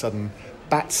light, a sudden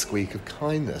bat squeak of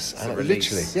kindness, and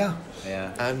literally,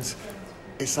 and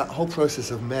it's that whole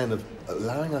process of men of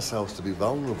allowing ourselves to be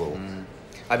vulnerable.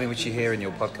 I mean, which you hear in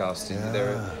your podcast,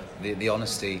 there are the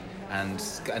honesty and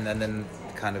then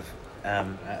kind of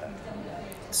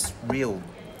real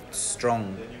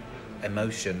strong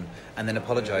emotion and then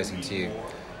apologising to you.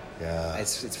 Yeah.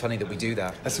 It's funny that we do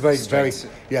that. That's a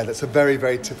that's a very,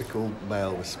 very typical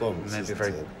male response.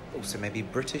 Maybe also maybe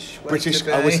British. British,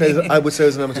 I would say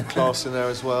there's an element of class in there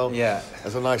as well. Yeah.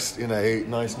 As a nice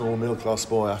normal middle class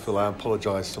boy, I feel I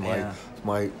apologise for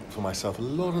myself a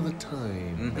lot of the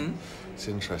time. Mm-hmm. It's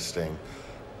interesting,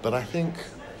 but I think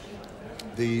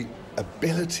the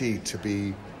ability to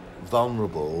be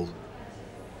vulnerable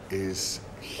is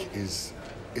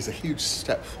a huge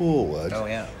step forward. Oh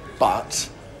yeah. But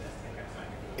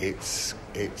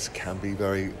it can be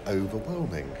very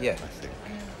overwhelming. Yeah. I think.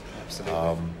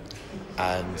 Absolutely.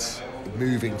 And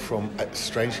moving from,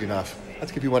 strangely enough, I'll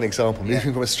give you one example.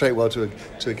 Moving from a straight world to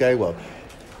a gay world.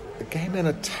 The gay men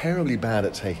are terribly bad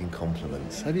at taking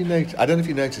compliments. Have you noticed? I don't know if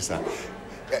you noticed that.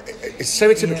 It's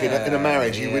stereotypically in a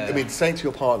marriage, you would, saying to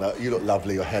your partner, "You look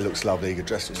lovely, your hair looks lovely, your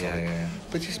dress looks lovely." Yeah.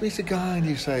 But you just meet a guy and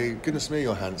you say, "Goodness me,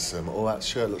 you're handsome," or "That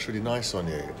shirt looks really nice on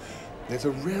you." There's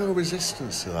a real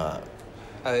resistance to that.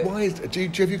 Why have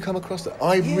you come across that?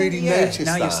 I really noticed that.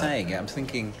 Now you're saying it, I'm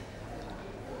thinking.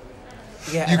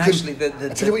 Yeah, you and can, actually,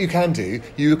 I tell you what you can do.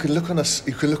 You can look on a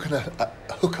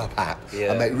hookup app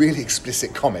and make really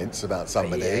explicit comments about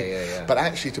somebody, but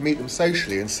actually to meet them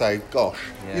socially and say, "Gosh,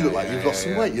 you look like you've lost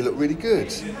some weight. You look really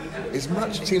good."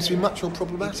 Seems to be much more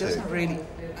problematic.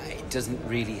 It doesn't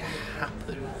really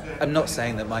happen. I'm not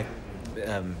saying that my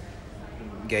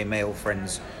gay male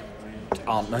friends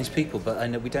aren't nice people, but I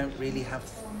know we don't really have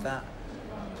that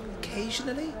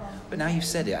occasionally. But now you've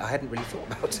said it, I hadn't really thought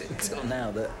about it until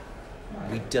now that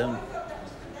we don't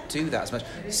do that as much.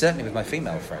 Certainly with my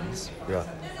female friends. Yeah.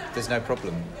 There's no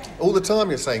problem. All the time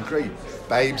you're saying, "Great,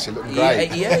 babes, you're looking great."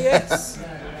 Yes.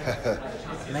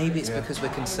 Maybe it's because we're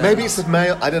concerned. Maybe it's a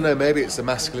male, I don't know, maybe it's a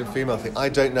masculine-female thing. I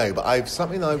don't know, but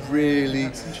something I've really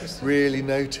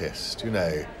noticed,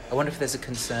 I wonder if there's a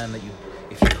concern that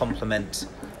if you compliment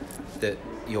that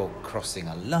you're crossing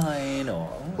a line, or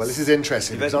well, this is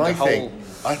interesting because I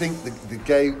think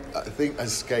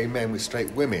as gay men with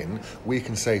straight women, we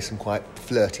can say some quite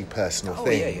flirty personal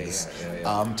things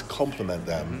to compliment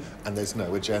them, and there's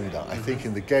no agenda. I think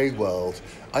in the gay world,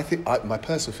 my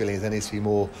personal feeling is there needs to be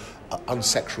more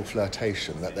unsexual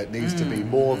flirtation. That there needs to be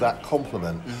more of that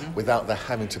compliment without there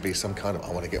having to be some kind of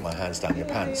 "I want to get my hands down your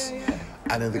pants."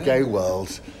 And in the gay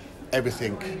world,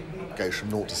 everything goes from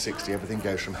 0 to 60. Everything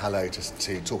goes from hello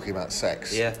to talking about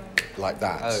sex, like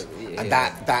that. And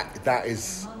that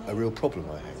is a real problem,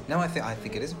 I think. No, I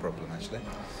think it is a problem actually.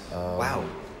 Wow,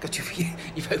 God,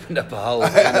 you've opened up a whole.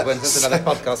 That's another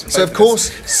podcast. So of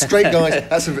course, straight guys.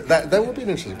 That would be an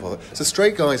interesting point. So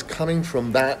straight guys coming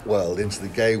from that world into the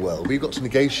gay world, we've got to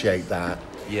negotiate that.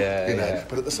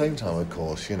 But at the same time, of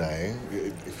course,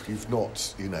 if you've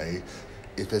not,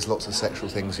 if there's lots of sexual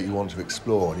things that you want to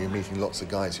explore and you're meeting lots of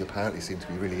guys who apparently seem to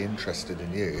be really interested in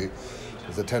you,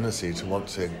 there's a tendency to want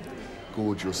to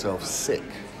gorge yourself sick,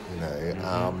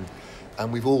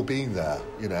 and we've all been there,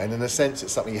 and in a sense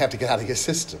it's something you have to get out of your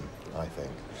system, I think.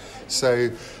 So,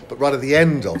 but right at the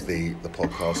end of the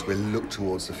podcast, we'll look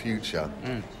towards the future,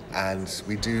 and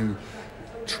we do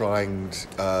try and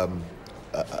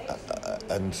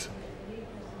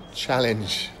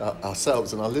challenge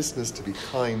ourselves and our listeners to be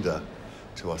kinder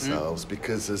to ourselves,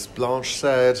 because as Blanche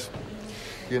said,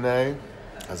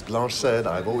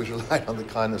 I've always relied on the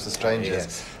kindness of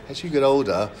strangers. As you get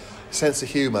older, sense of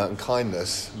humour and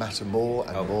kindness matter more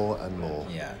and more and more.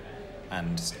 Yeah,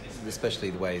 and especially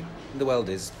the way the world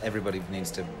is, everybody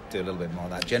needs to do a little bit more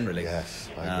of that generally. Yes,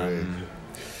 I agree.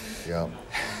 Yeah.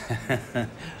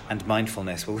 And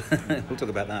mindfulness, we'll talk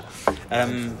about that.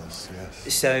 Mindfulness,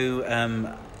 yes.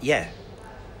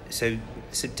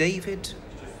 So David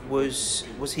was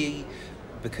he,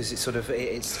 because it's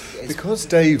because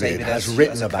David has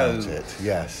written about it.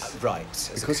 Yes,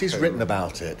 right. Because he's written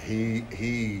about it.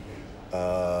 He's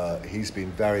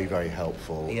been very, very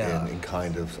helpful in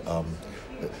kind of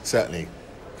certainly.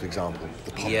 For example,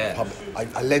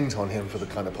 I lent on him for the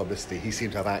kind of publicity. He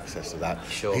seemed to have access to that.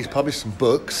 Sure. He's published some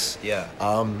books. Yeah.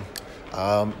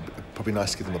 Probably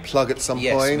nice to give them a plug at some point.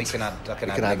 Yes, we can add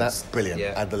that. Brilliant.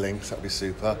 Yeah. Add the links. That'd be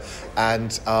super.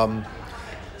 And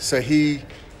so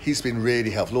he's been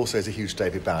really helpful. Also, he's a huge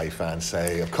David Bowie fan. So,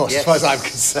 of course, as far as I'm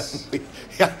concerned,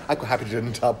 I'm quite happy to do an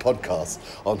entire podcast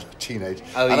on teenage.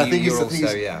 Oh, and I think you're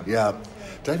also, yeah. Yeah.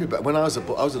 David Bowie. When I was at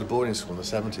a boarding school in the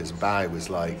 70s, and Bowie was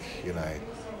like, he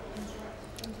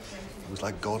was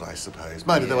like God, I suppose.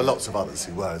 Mind you, there were lots of others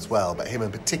who were as well, but him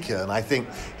in particular. And I think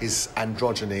his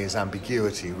androgyny, his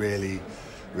ambiguity really,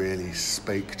 really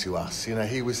spoke to us.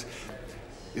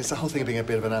 It's the whole thing of being a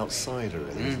bit of an outsider,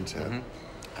 really, isn't it? Mm-hmm.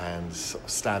 And sort of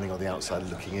standing on the outside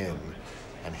looking in.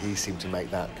 and he seemed to make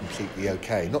that completely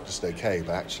okay. Not just okay,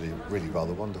 but actually really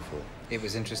rather wonderful. It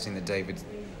was interesting that David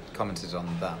commented on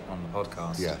that on the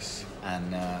podcast. Yes.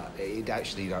 And it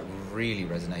actually really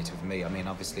resonated with me. I mean,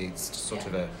 obviously it's sort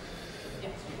of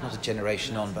not a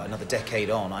generation on, but another decade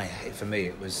on. For me,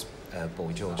 it was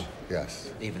Boy George.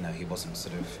 Yes. Even though he wasn't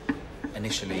sort of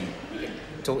initially,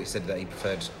 he said that he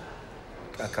preferred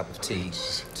a cup of tea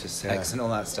to sex and all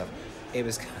that stuff. It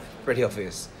was pretty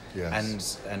obvious.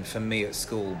 Yes. And for me at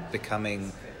school,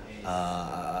 becoming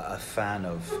a fan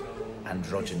of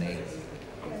androgyny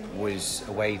was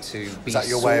a way to be out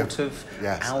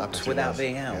absolutely without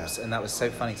being out. Yes. And that was so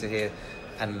funny to hear.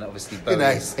 And obviously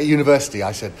at university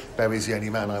I said Berry's the only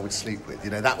man I would sleep with.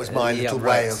 That was my little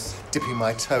way of dipping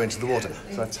my toe into the water.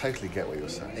 So I totally get what you're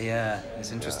saying. Yeah,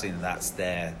 it's interesting that's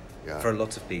there for a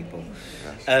lot of people.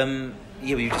 Yes.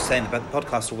 You were just saying about the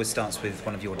podcast always starts with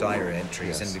one of your diary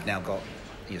entries, and we've now got,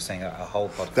 you're saying, a whole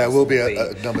podcast. There will be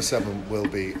number 7 will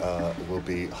be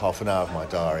half an hour of my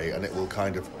diary, and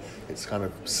it's kind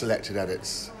of selected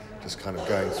edits, just kind of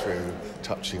going through,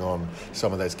 touching on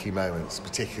some of those key moments,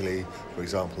 particularly, for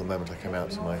example, the moment I came out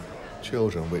to my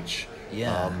children, which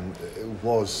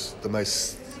was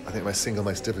the single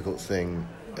most difficult thing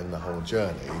in the whole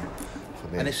journey for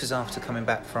me. And this was after coming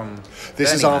back from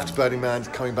after Burning Man,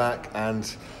 coming back, and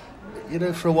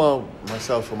for a while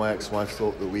myself and my ex-wife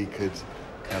thought that we could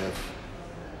kind of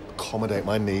accommodate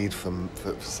my need for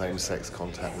same-sex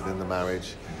contact within the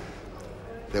marriage.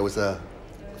 There was a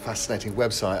fascinating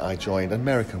website I joined, an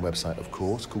American website, of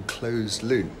course, called Closed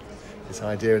Loop. This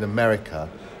idea in America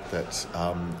that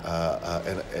a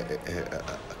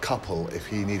couple, if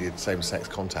he needed same-sex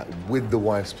contact with the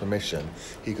wife's permission,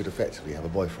 he could effectively have a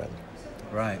boyfriend.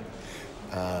 Right.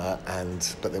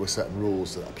 But there were certain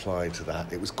rules that applied to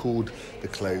that. It was called the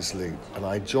Closed Loop, and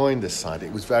I joined this site.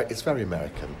 It's very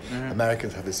American. Mm-hmm.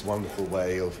 Americans have this wonderful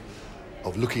way of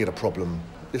looking at a problem.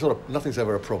 It's nothing's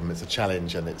ever a problem. It's a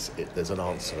challenge, and there's an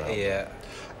answer out there.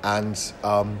 And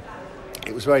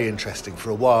it was very interesting. For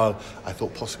a while, I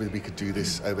thought possibly we could do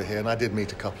this over here, and I did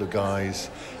meet a couple of guys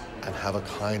and have a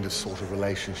kind of sort of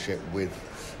relationship with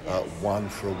one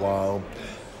for a while.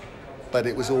 But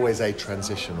it was always a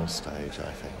transitional stage,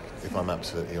 I think, if I'm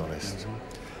absolutely honest.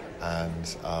 Mm-hmm.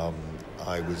 And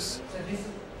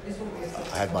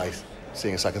I had my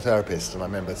seeing a psychotherapist, and I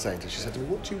remember saying to her, she said to me,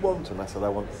 "What do you want?" And I said, I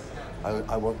want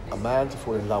a man to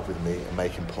fall in love with me and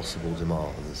make impossible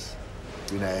demands.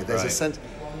 There's a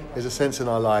sense in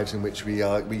our lives in which we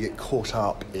get caught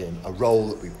up in a role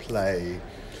that we play,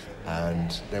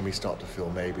 and then we start to feel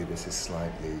maybe this is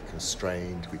slightly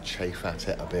constrained. We chafe at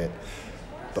it a bit.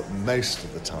 But most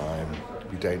of the time,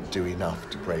 we don't do enough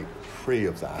to break free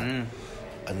of that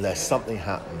unless something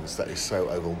happens that is so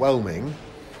overwhelming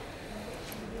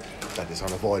that it's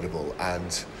unavoidable.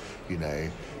 And,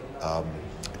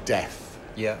 death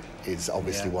is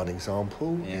obviously one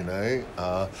example,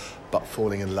 but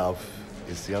falling in love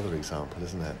is the other example,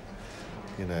 isn't it?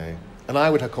 And I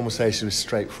would have conversations with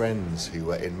straight friends who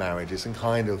were in marriages and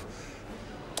kind of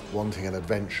wanting an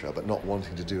adventure but not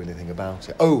wanting to do anything about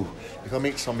it. Oh, if I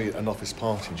meet somebody at an office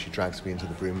party and she drags me into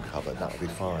the broom cupboard, that would be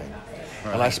fine.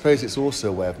 Right. And I suppose it's also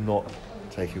a way of not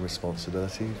taking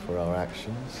responsibility for our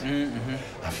actions. Mm-hmm.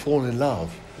 I've fallen in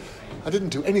love. I didn't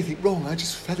do anything wrong, I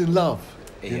just fell in love,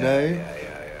 you know? Yeah.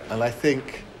 And I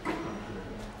think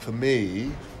for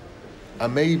me,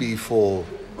 and maybe for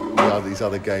these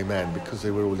other gay men, because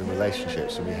they were all in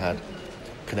relationships and we had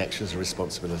connections and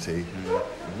responsibility,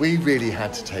 we really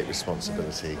had to take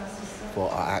responsibility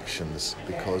for our actions,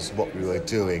 because what we were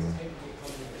doing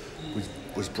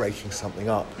was breaking something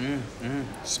up,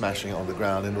 smashing it on the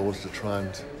ground in order to try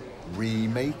and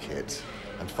remake it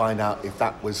and find out if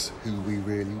that was who we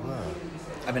really were.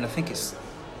 I mean, I think it's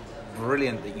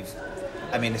brilliant that you've...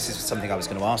 I mean, this is something I was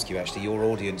going to ask you, actually. Your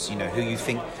audience, who you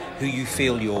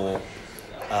feel you're...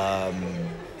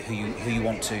 who you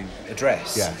want to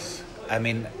address. Yes. I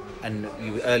mean, and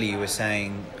earlier you were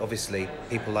saying, obviously,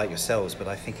 people like yourselves, but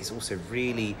I think it's also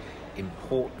really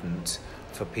important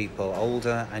for people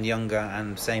older and younger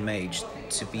and same age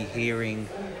to be hearing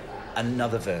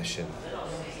another version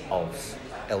of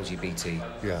LGBT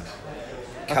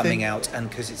coming out, and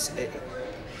because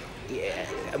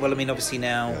well, I mean, obviously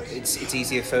now it's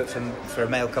easier for a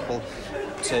male couple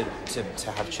to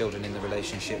have children in the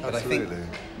relationship, but Absolutely. I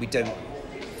think we don't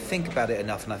think about it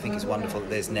enough, and I think it's wonderful that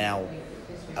there's now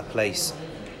a place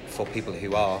for people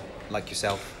who are like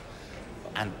yourself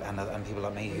and people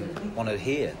like me who want to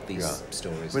hear these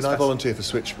stories. I mean, I volunteer for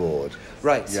Switchboard.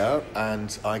 Right. Yeah,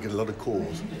 and I get a lot of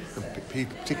calls,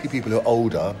 particularly people who are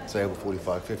older, say over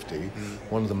 45, 50.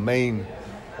 One of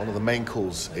one of the main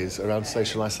calls is around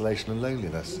social isolation and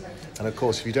loneliness. And of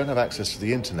course, if you don't have access to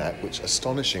the internet, which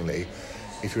astonishingly,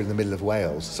 if you're in the middle of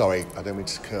Wales, sorry, I don't mean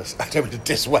to curse, I don't mean to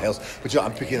diss Wales, but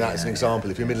I'm picking that as an example.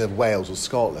 If you're in the middle of Wales or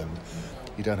Scotland,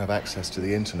 you don't have access to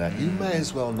the internet, you may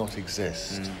as well not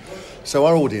exist. So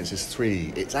our audience is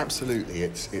three. It's absolutely,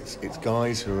 it's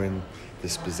guys who are in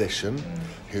this position,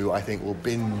 who I think will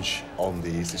binge on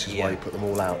these. This is why you put them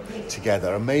all out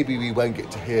together. And maybe we won't get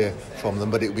to hear from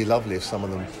them, but it would be lovely if some of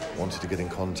them wanted to get in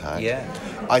contact. Yeah.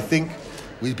 I think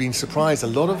we've been surprised. A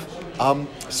lot of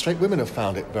straight women have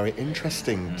found it very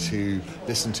interesting to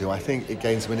listen to. I think it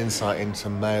gains them an insight into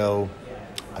male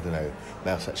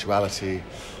sexuality,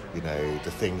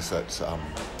 the things that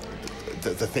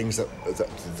the things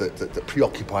that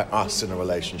preoccupy us in a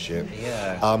relationship.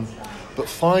 Yeah. But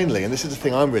finally, and this is the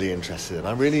thing I'm really interested in.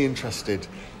 I'm really interested,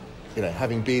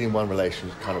 having been in one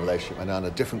kind of relationship and now in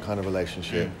a different kind of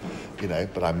relationship,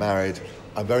 but I'm married.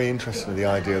 I'm very interested in the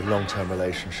idea of long-term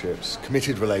relationships,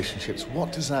 committed relationships.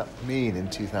 What does that mean in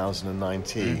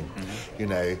 2019?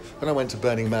 When I went to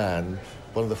Burning Man,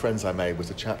 one of the friends I made was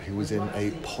a chap who was in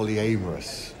a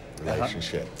polyamorous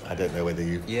relationship. I don't know whether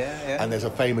you've... Yeah. And there's a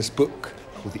famous book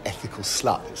called The Ethical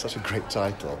Slut. It's such a great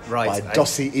title. Right. By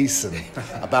Dossie Eason,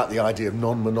 about the idea of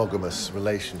non-monogamous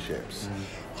relationships.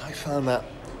 I found that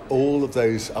all of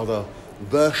those other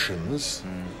versions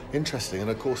interesting.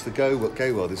 And of course, the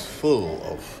gay world is full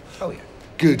of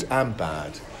good and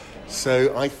bad.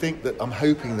 So I think that I'm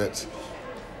hoping that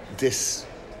this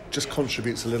just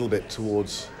contributes a little bit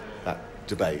towards that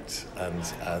debate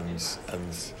and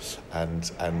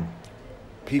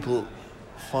people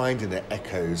finding it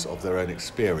echoes of their own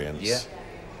experience,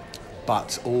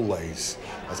 but always,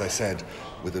 as I said,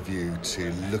 with a view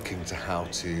to looking to how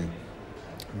to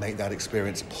make that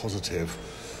experience positive,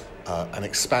 an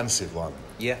expansive one.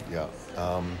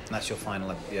 That's your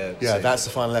final episode. That's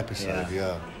the final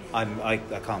episode. I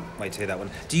can't wait to hear that one.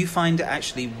 Do you find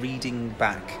actually reading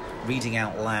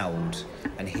out loud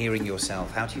and hearing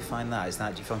yourself, how do you find that?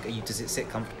 Does it sit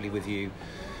comfortably with you,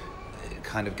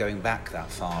 kind of going back that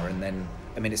far? And then,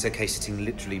 it's okay sitting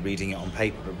literally reading it on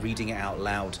paper, but reading it out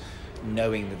loud,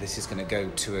 knowing that this is going to go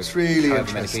to it's really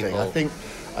interesting. I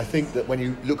think that when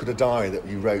you look at a diary that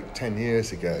you wrote 10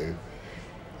 years ago,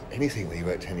 anything that you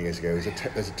wrote 10 years ago,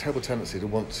 there's a terrible tendency to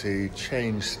want to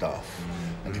change stuff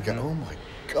and to go, oh my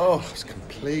God, I was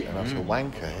complete and utter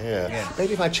wanker here.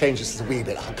 Maybe if I change this a wee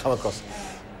bit, I'll come across.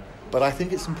 But I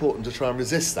think it's important to try and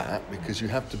resist that, because you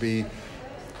have to be,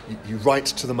 you write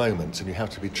to the moment and you have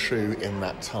to be true in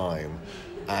that time.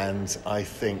 And I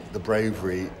think the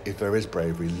bravery, if there is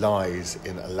bravery, lies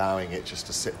in allowing it just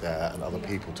to sit there and other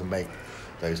people to make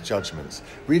those judgments.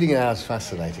 Reading it out is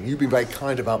fascinating. You've been very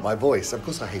kind about my voice. Of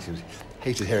course I hated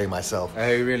hearing myself.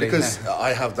 Oh, really? Because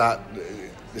I have that...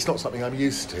 It's not something I'm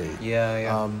used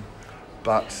to.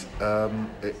 But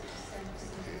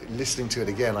listening to it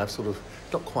again, I've sort of...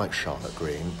 Not quite Charlotte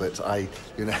Green, but I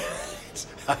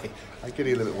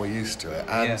getting a little bit more used to it.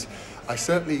 And I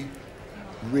certainly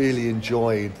really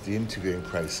enjoyed the interviewing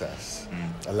process,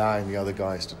 allowing the other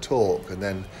guys to talk and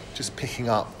then just picking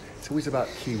up. It's always about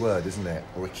a key word, isn't it?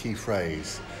 Or a key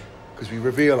phrase. Because we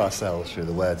reveal ourselves through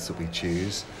the words that we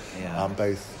choose,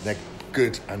 both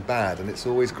good and bad. And it's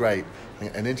always great. I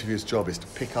think an interviewer's job is to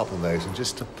pick up on those and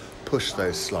just to push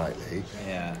those slightly.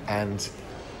 And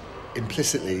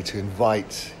implicitly to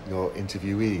invite your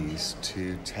interviewees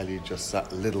to tell you just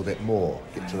that little bit more,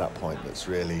 get to that point that's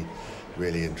really,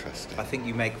 really interesting. I think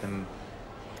you made them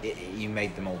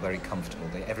all very comfortable.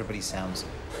 Everybody sounds...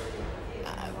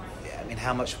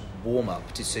 how much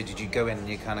warm-up? Did you go in and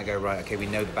you kind of go, right, okay, we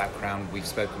know the background, we've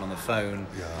spoken on the phone.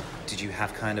 Did you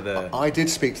have kind of a... I did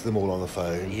speak to them all on the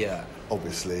phone,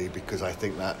 obviously, because I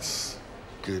think that's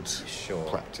good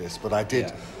practice. But I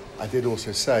did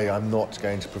also say I'm not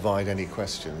going to provide any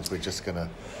questions. We're just going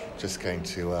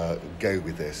to go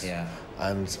with this.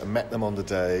 And I met them on the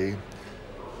day.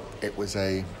 It was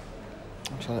I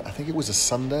think it was a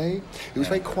Sunday. It was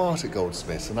very quiet at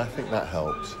Goldsmiths, and I think that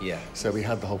helped. So we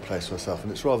had the whole place to ourselves,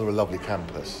 and it's rather a lovely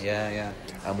campus.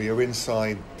 And we were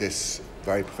inside this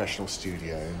very professional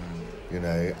studio,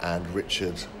 and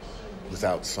Richard was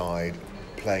outside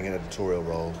playing an editorial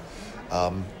role.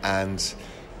 And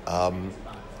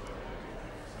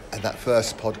that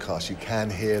first podcast, you can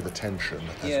hear the tension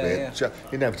as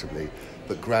inevitably,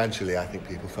 but gradually I think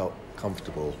people felt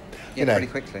comfortable. Pretty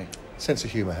quickly. Sense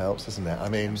of humour helps, doesn't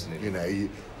it?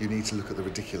 You need to look at the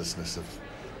ridiculousness of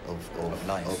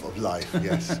life.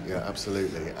 Yes,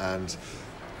 absolutely. And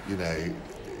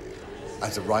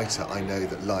as a writer, I know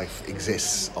that life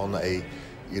exists on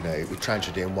with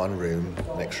tragedy in one room,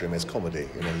 next room is comedy,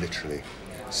 literally.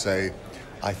 So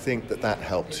I think that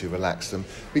helped to relax them.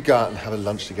 We go out and have a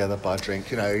lunch together, buy a drink,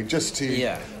 just to...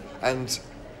 Yeah.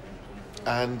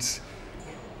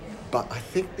 But I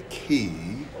think the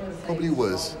key probably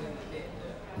was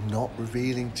not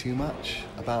revealing too much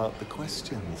about the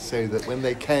questions, so that when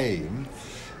they came,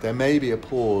 there may be a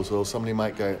pause, or somebody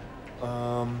might go,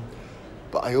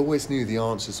 but I always knew the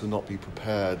answers would not be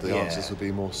prepared. The answers would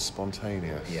be more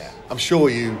spontaneous. Yeah. I'm sure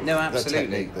you... No, absolutely. That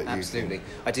technique that absolutely. you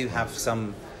I do have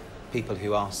some people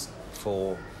who ask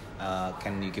for,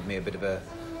 can you give me a bit of a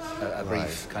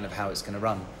brief, kind of how it's going to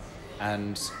run?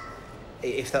 And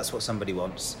if that's what somebody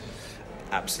wants,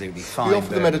 absolutely fine. We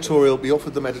offered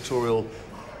the editorial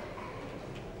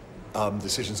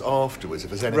decisions afterwards. If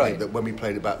there's anything that when we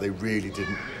played it back they really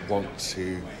didn't want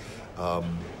to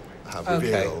have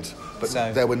revealed, but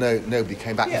there were nobody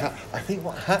came back. Yeah. In fact, I think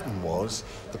what happened was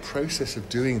the process of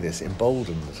doing this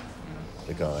emboldened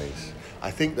the guys.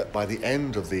 I think that by the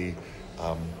end of the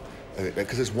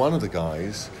because there's one of the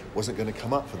guys wasn't going to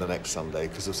come up for the next Sunday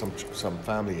because of some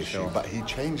family issue, but he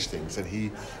changed things and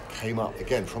he came up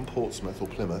again from Portsmouth or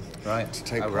Plymouth to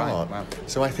take part. Right. Wow.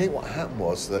 So I think what happened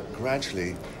was that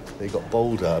gradually they got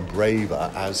bolder and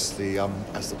braver as the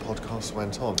podcast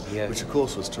went on, which of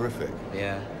course was terrific.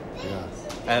 Yeah.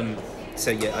 Yeah.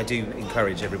 So I do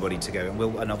encourage everybody to go,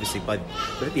 and obviously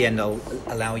at the end I'll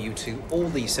allow you to all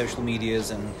the social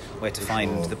medias and where to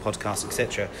find the podcast,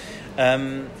 etc.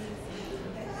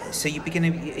 So you begin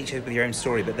each with your own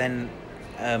story, but then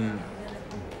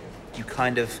you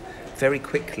kind of very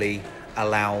quickly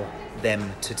allow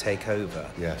them to take over.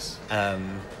 Yes.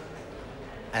 And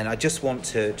I just want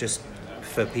to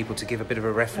for people to give a bit of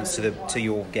a reference to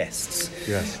your guests.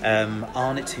 Yes.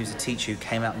 Arnett, who's a teacher who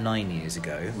came out 9 years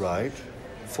ago. Right.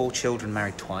 4 children,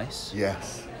 married twice.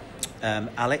 Yes.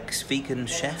 Alex, vegan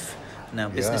chef, now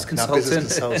business consultant. Now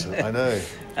business consultant, I know.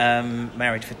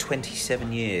 Married for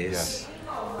 27 years. Yes.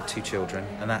 With 2 children,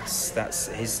 and that's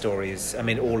his story is. I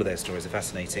mean, all of their stories are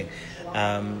fascinating.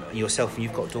 Yourself, and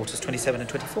you've got daughters 27 and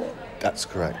 24. That's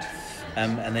correct.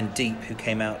 And then Deep, who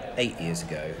came out 8 years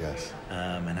ago. Yes.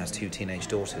 And has 2 teenage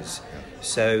daughters. Yeah.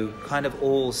 So kind of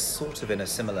all sort of in a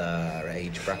similar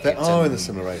age bracket. They are in a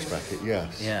similar age bracket,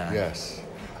 yes. Yeah. Yes.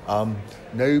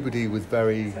 Nobody with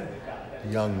very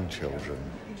young children.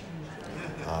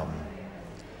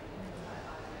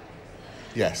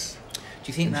 Yes.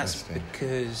 Do you think that's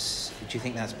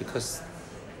because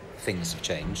things have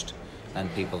changed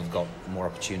and people have got more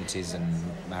opportunities in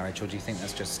marriage, or do you think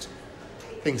that's just...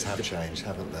 Things have changed,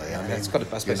 haven't they? I mean, I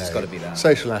suppose it's got to be that.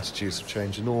 Social attitudes have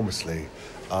changed enormously.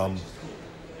 Well,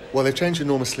 they've changed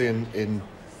enormously in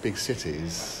big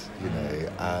cities,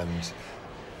 and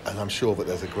I'm sure that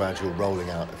there's a gradual rolling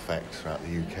out effect throughout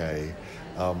the UK.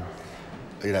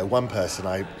 One person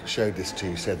I showed this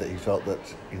to said that he felt that,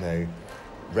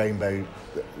 Rainbow,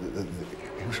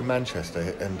 he was from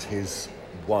Manchester, and his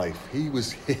wife, he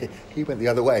went the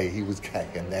other way, he was gay,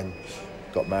 and then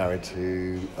got married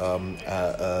to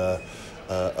a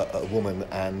woman,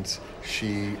 and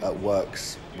she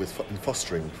works with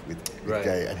fostering with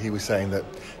gay, and he was saying that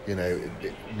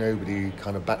nobody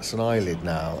kind of bats an eyelid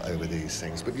now over these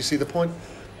things. But you see the point.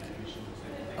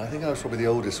 I think I was probably the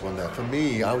oldest one there. For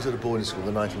me, I was at a boarding school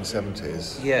in the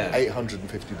 1970s.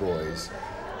 850 boys,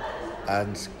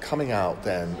 and coming out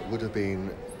then would have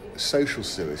been social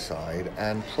suicide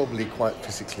and probably quite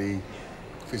physically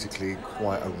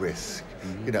quite a risk.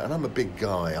 And I'm a big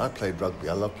guy. I played rugby.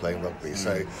 I love playing rugby.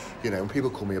 So, when people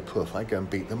call me a puff, I go and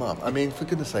beat them up. I mean, for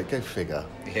goodness sake, go figure.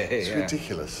 It's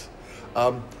ridiculous.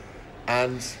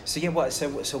 And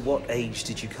so what age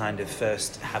did you kind of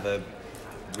first have a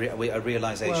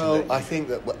realisation? Well, I think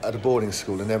that at a boarding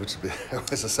school, inevitably there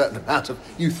was a certain amount of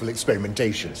youthful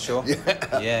experimentation. Sure.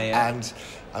 Yeah. And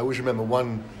I always remember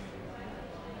one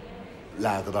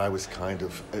lad that I was kind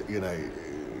of,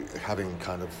 having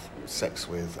kind of sex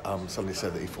with, suddenly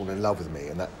said that he'd fallen in love with me,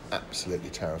 and that absolutely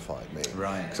terrified me.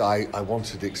 Right. Because I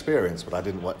wanted the experience, but I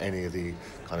didn't want any of the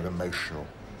kind of emotional.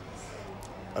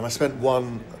 And I spent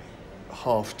one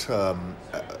half term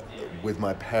with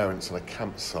my parents on a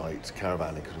campsite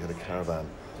caravan, because we had a caravan.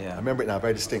 Yeah. I remember it now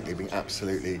very distinctly, being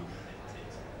absolutely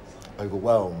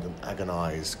overwhelmed and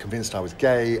agonised, convinced I was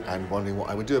gay, and wondering what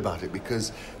I would do about it,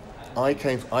 because I'm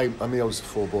the oldest of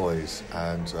 4 boys,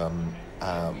 and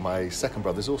my second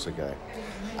brother's also gay.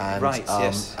 And,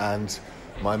 yes. And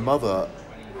my mother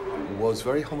was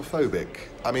very homophobic.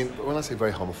 I mean, when I say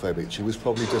very homophobic, she was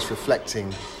probably just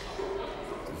reflecting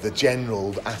the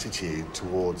general attitude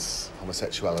towards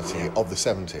homosexuality of the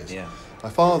 70s. Yeah. My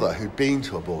father, who'd been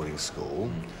to a boarding school,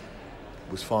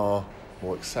 was far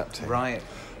more accepting. Right.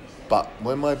 But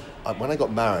when I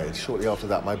got married, shortly after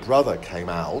that, my brother came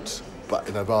out, but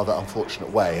in a rather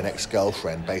unfortunate way, an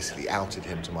ex-girlfriend basically outed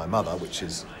him to my mother, which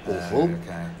is awful.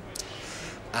 Okay.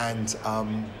 And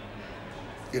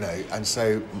and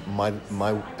so my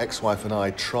ex-wife and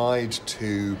I tried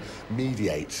to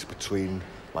mediate between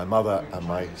my mother and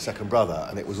my second brother,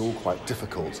 and it was all quite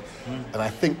difficult. And I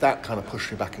think that kind of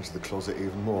pushed me back into the closet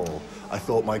even more. I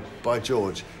thought, by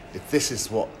George, if this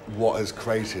is what has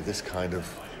created this kind of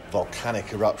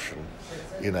volcanic eruption,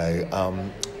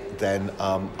 then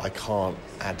I can't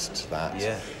add to that.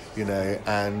 Yeah.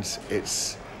 And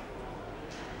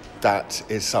that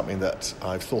is something that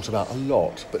I've thought about a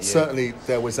lot. But certainly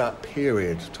there was that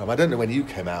period of time. I don't know when you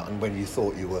came out and when you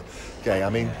thought you were gay.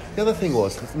 I mean, the other thing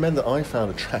was, the men that I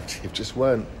found attractive just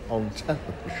weren't on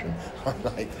television. I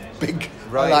like big,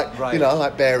 right. I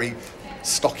like beary,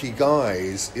 stocky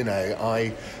guys.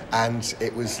 And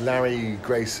it was Larry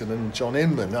Grayson and John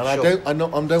Inman. And Sure. I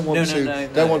don't want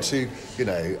to.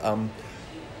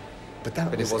 But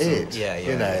that was it.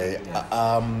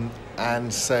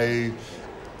 And so.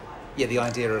 Yeah, the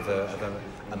idea of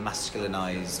a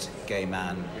masculinized gay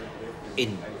man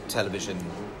in television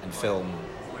and film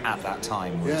at that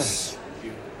time was,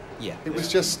 it was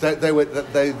just that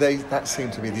that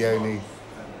seemed to be the only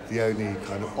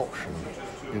kind of option,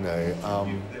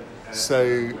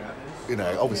 So,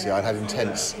 obviously I'd had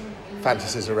intense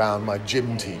fantasies around my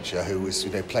gym teacher who was,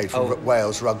 played for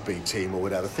Wales rugby team or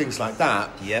whatever, things like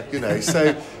that. Yep.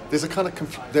 So there's a kind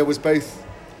of there was both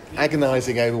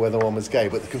agonising over whether one was gay,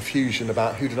 but the confusion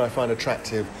about who did I find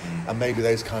attractive, and maybe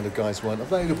those kind of guys weren't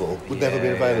available, would never be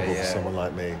available for someone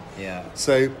like me. Yeah.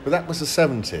 So, but that was the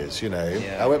 70s,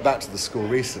 Yeah. I went back to the school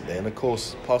recently, and of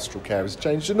course pastoral care has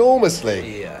changed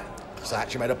enormously. Yeah. So I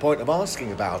actually made a point of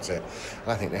asking about it.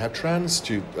 And I think they have trans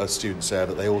students there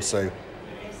that they also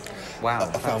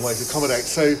found ways to accommodate.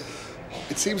 So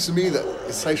it seems to me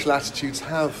that social attitudes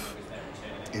have,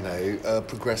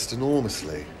 progressed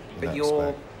enormously. But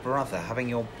having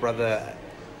your brother,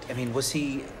 I mean, did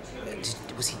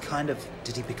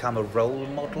he become a role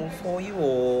model for you,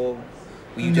 or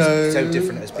were you just so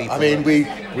different as people? I mean,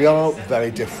 we are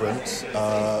very different.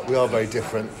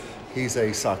 He's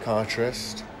a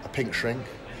psychiatrist, a pink shrink,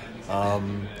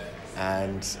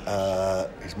 and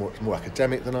he's more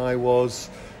academic than I was.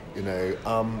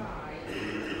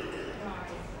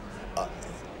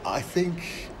 I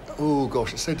think. Oh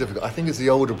gosh, it's so difficult. I think as the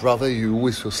older brother, you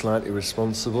always feel slightly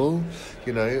responsible.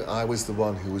 I was the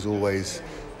one who was always,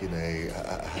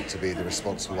 had to be the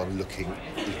responsible one looking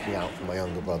out for my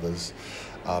younger brothers.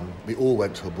 We all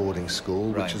went to a boarding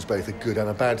school, which is both a good and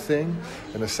a bad thing.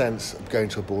 In a sense, going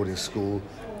to a boarding school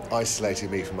isolated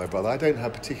me from my brother. I don't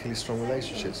have particularly strong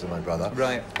relationships with my brother.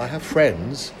 Right. I have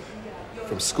friends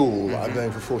from school that I've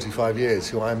known for 45 years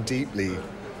who I am deeply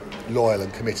loyal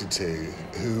and committed to,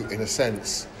 who, in a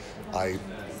sense, I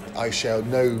have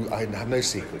no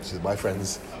secrets with my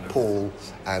friends Paul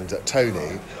and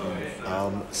Tony.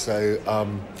 So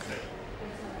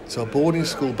a boarding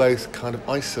school both kind of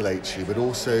isolates you, but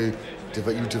also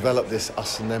you develop this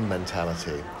us and them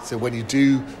mentality. So when you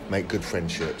do make good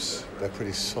friendships, they're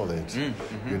pretty solid,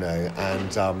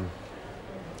 and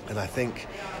I think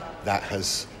that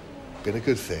has been a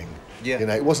good thing. Yeah.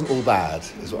 It wasn't all bad,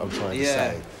 is what I'm trying to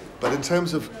say. But in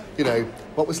terms of,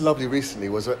 what was lovely recently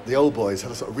was that the old boys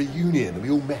had a sort of reunion, and we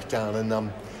all met down in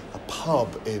a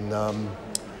pub in the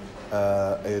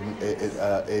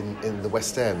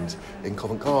West End in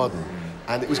Covent Garden,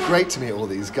 and it was great to meet all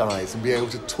these guys and be able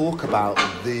to talk about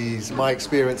my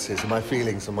experiences and my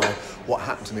feelings and what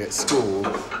happened to me at school,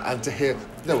 and to hear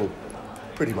they were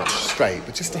pretty much straight,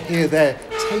 but just to hear their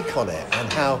take on it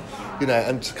and how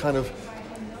and to kind of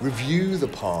review the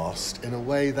past in a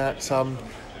way that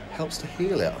helps to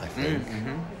heal it, I think.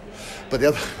 But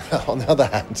on the other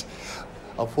hand,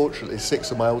 unfortunately,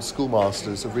 6 of my old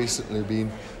schoolmasters have recently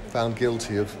been found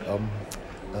guilty of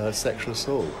sexual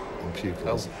assault on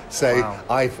pupils.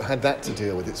 I've had that to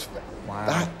deal with.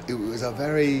 It was a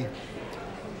very,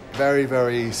 very,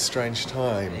 very strange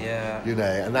time.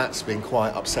 And that's been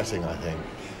quite upsetting, I think.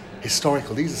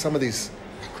 Historical. Some of these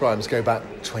crimes go back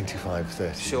 25,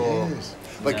 30 years.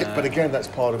 But again, that's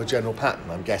part of a general pattern,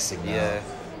 I'm guessing now. Yeah.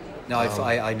 No,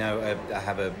 I know. I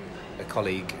have a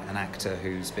colleague, an actor,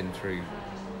 who's been through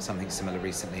something similar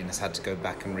recently and has had to go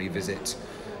back and revisit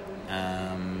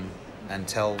and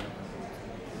tell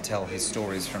his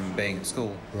stories from being at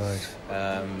school. Right.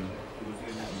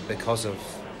 Because of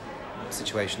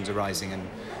situations arising and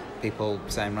people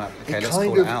saying, right, okay, let's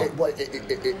call it out. What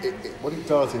it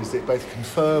does is it both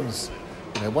confirms.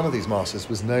 One of these masters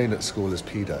was known at school as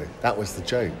pedo. That was the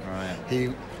joke. Right.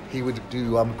 he would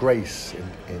do grace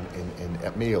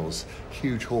at meals,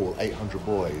 huge hall, 800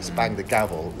 boys, bang the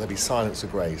gavel, there'd be silence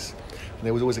of grace. And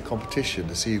there was always a competition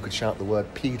to see who could shout the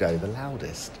word pedo the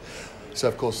loudest. So,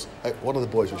 of course, one of the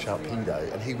boys would shout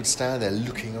pedo, and he would stand there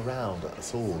looking around at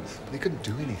us all, but he couldn't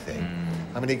do anything.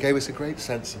 I mean, he gave us a great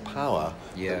sense of power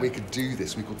that we could do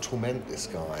this, we could torment this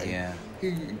guy. Yeah.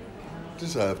 He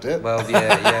deserved it. Well,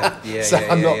 yeah. So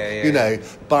I'm not, you know,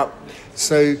 but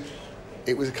so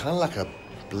it was kind of like a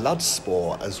blood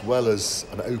sport as well as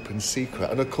an open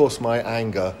secret. And of course, my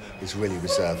anger is really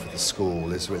reserved for the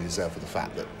school, is really reserved for the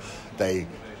fact that they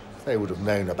would have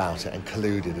known about it and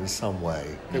colluded in some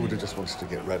way. They would have just wanted to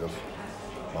get rid of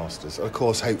Masters. Of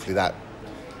course, hopefully that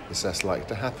is less likely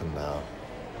to happen now.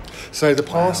 So the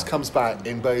past comes back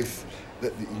in both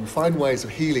that you find ways of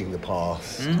healing the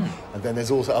past, and then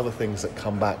there's also other things that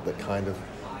come back that kind of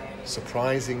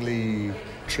surprisingly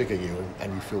trigger you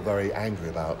and you feel very angry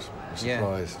about. You're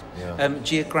surprised. Yeah.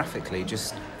 Geographically,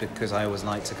 just because I always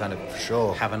like to kind of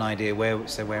have an idea where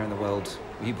in the world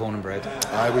were you born and bred?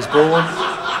 I was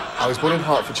born in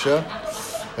Hertfordshire,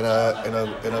 in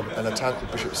a town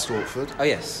called Bishop Stortford. Oh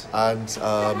yes. And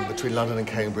between London and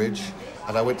Cambridge,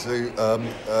 and I went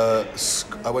to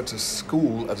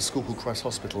school at a school called Christ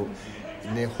Hospital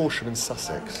near Horsham in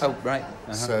Sussex. Oh right.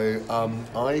 So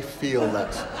I feel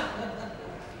that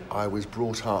I was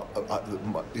brought up,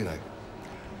 you know.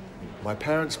 My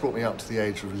parents brought me up to the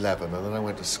age of 11, and then I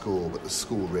went to school, but the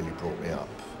school really brought me up,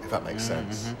 if that makes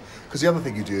sense. Because the other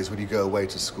thing you do is when you go away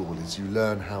to school is you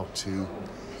learn how to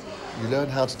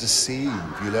deceive,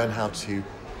 you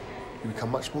become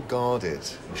much more guarded,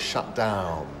 you shut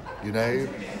down, you know.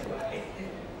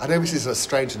 I know this is a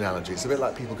strange analogy, it's a bit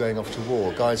like people going off to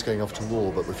war, guys going off to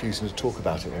war but refusing to talk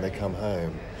about it when they come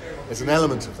home. There's an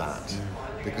element of that,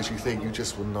 because you think you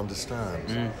just wouldn't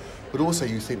understand. But also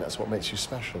you think that's what makes you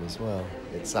special as well.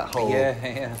 It's that whole...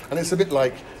 Yeah. And it's a bit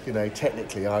like, you know,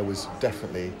 technically I was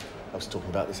talking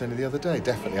about this only the other day,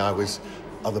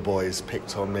 other boys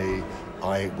picked on me,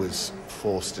 I was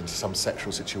forced into some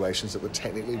sexual situations that would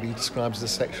technically be described as a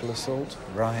sexual assault.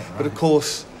 Right. But of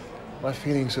course, my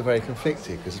feelings were very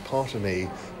conflicted, because part of me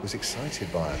was excited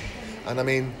by it. And I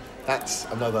mean, that's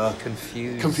another...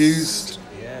 Confused.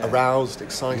 Aroused,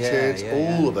 excited,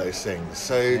 all of those things.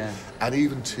 So, and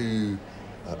even to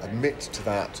admit to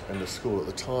that in the school at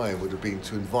the time would have been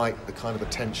to invite the kind of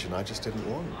attention I just didn't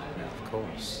want. Of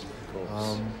course.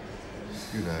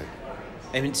 You know.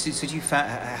 I mean, so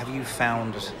have you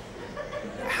found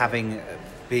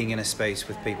being in a space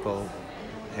with people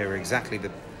who are exactly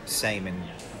the same in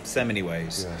so many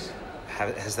ways? Yes.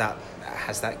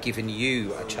 Has that given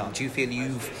you a chance? Do you feel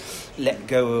you've let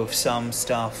go of some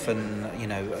stuff and, you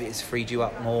know, it's freed you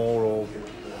up more? Or,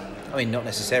 I mean, not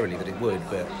necessarily that it would,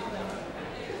 but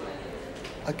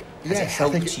has it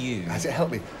helped you? Has it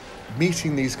helped me?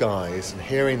 Meeting these guys and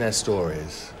hearing their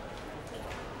stories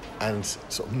and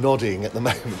sort of nodding at the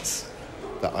moments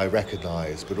that I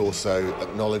recognise, but also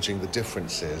acknowledging the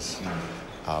differences.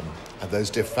 And those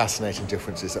fascinating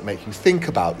differences that make you think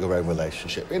about your own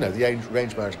relationship. You know, the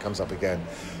arranged marriage comes up again,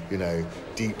 you know,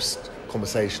 deep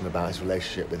conversation about his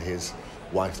relationship with his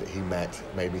wife that he met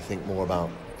made me think more about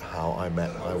how I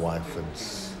met my wife and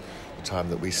the time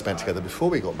that we spent together before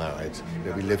we got married. You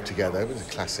know, we lived together. It was a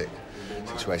classic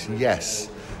situation. Yes,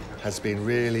 has been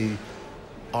really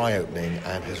eye-opening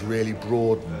and has really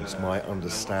broadened my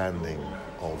understanding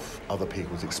of other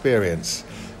people's experience.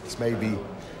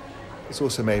 It's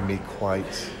also made me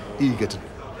quite eager to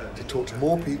talk to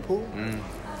more people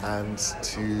and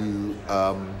to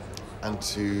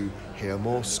hear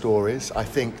more stories. I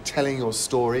think telling your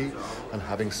story and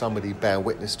having somebody bear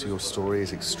witness to your story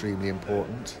is extremely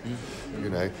important. You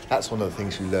know, that's one of the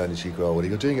things you learn as you grow older.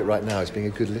 You're doing it right now, is being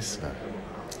a good listener.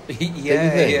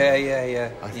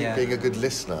 Yeah. I think being a good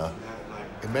listener,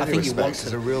 in many respects,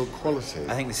 is a real quality.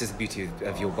 I think this is the beauty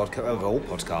of your podcast, of all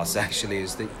podcasts actually,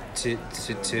 is that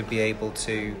to be able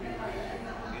to.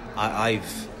 I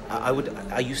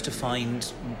used to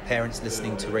find parents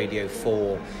listening to Radio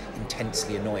 4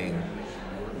 intensely annoying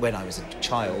when I was a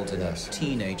child and a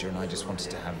teenager, and I just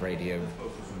wanted to have Radio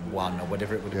 1 or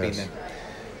whatever it would have been then.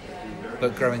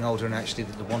 But growing older and actually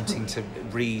wanting to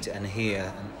read and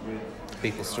hear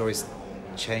people's stories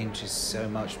changes so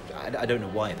much. I don't know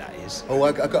why that is. Oh,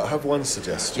 I have one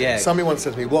suggestion. Yeah. Somebody once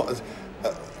said to me,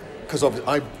 because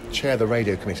I chair the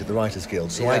radio committee of the Writers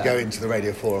Guild, so I go into the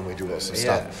Radio 4 and we do lots of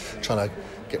stuff, trying to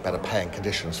get better paying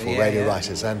conditions for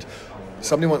writers. And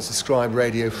somebody once described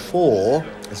Radio 4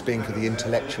 as being for the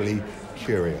intellectually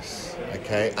curious,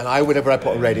 okay? And whenever I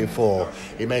put on Radio 4,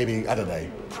 it may be, I don't know, a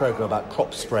programme about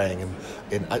crop spraying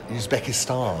in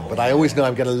Uzbekistan, but I always know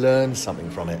I'm going to learn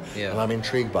something from it, and I'm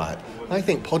intrigued by it. I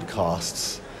think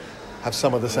podcasts have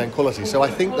some of the same quality. So I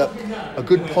think that a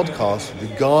good podcast,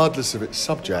 regardless of its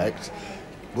subject,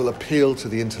 will appeal to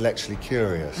the intellectually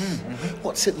curious. Mm-hmm.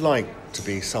 What's it like to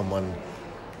be someone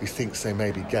who thinks they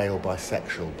may be gay or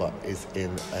bisexual, but is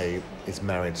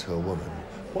married to a woman?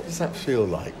 What does that feel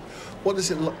like? What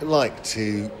does it like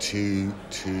to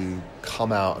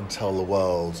come out and tell the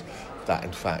world that,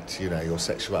 in fact, your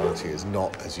sexuality is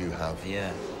not as you have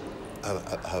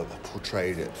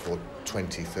portrayed it for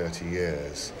 20, 30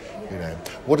 years?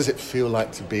 What does it feel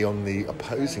like to be on the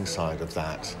opposing side of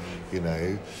that?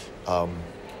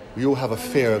 We all have a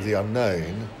fear of the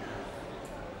unknown,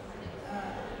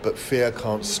 but fear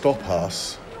can't stop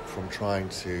us from trying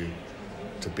to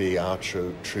be our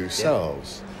true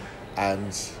selves.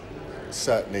 And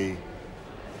certainly,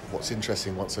 what's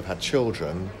interesting, once I've had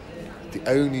children, the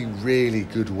only really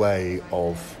good way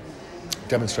of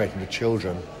demonstrating to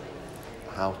children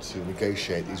how to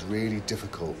negotiate these really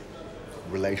difficult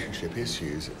relationship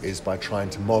issues is by trying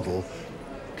to model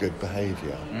good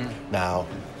behaviour. Now,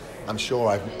 I'm sure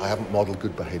I haven't modelled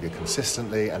good behaviour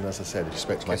consistently, and as I said, with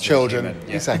respect to my children,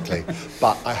 exactly.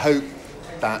 But I hope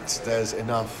that there's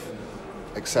enough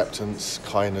acceptance,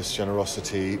 kindness,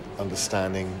 generosity,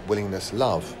 understanding, willingness,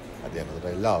 love, at the end of the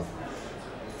day, love,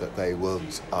 that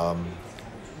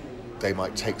they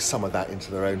might take some of that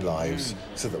into their own lives,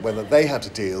 so that when they have to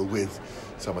deal with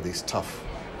some of these tough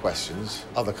questions,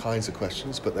 other kinds of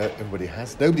questions, but everybody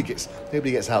has. Nobody gets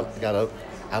out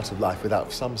of life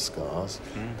without some scars.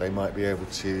 They might be able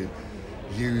to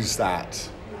use that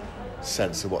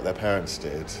sense of what their parents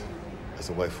did as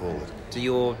a way forward.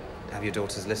 Have your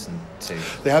daughters listened to?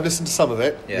 They have listened to some of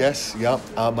it. Yeah. Yes. Yeah.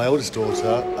 My oldest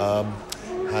daughter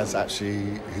who's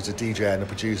a DJ and a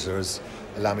producer, has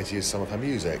allowed me to use some of her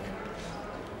music.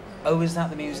 Oh, is that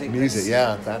the music? Music,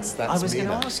 yeah, that's I was going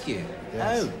to Mina. ask you.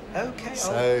 Yes. Oh, okay.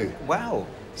 So, wow.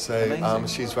 So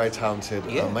she's very talented.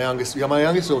 Yeah. My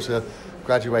youngest daughter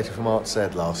graduated from Arts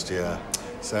Ed last year.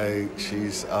 So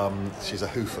she's a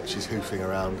hoofer. She's hoofing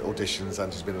around auditions,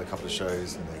 and she's been in a couple of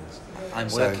shows and things. I'm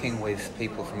working with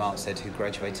people from Arts Ed who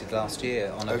graduated last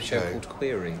year on a show called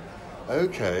Query.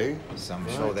 Okay. So I'm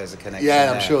sure there's a connection. Yeah,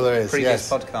 there. I'm sure there is. Previous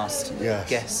podcast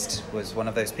guest was one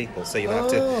of those people, so you'll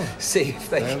have to see if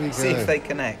they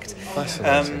connect.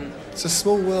 Fascinating. It's a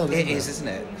small world. It is, isn't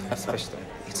it?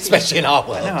 Especially in our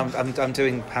world. I know. I'm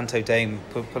doing Panto Dame,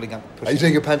 pulling up. Are you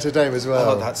doing a Panto Dame as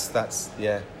well? Oh, that's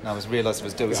yeah. I realised I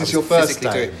was doing. Is this your first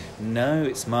Dame? No,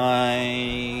 it's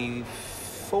my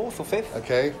fourth or fifth.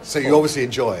 Okay, so you obviously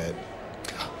enjoy it.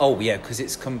 Oh yeah, because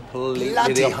it's completely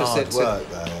bloody the opposite. Hard work,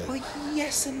 though. Well,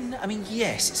 yes, and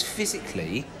yes, it's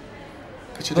physically.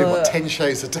 But you're doing 10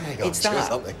 shows a day, aren't it's you, that, or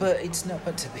something? but it's not.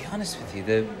 But to be honest with you,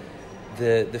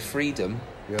 the freedom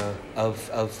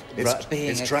of being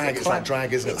it's drag. It's like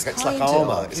drag, isn't it? It's like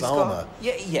armour. armour. It's armour.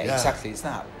 Yeah, exactly. It's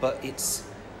that. But it's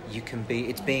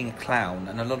being a clown,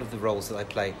 and a lot of the roles that I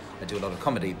play, I do a lot of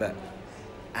comedy, but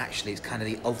actually it's kind of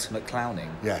the ultimate clowning.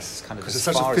 Yes, it's kind of as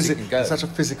far as you can go. There's such a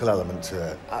physical element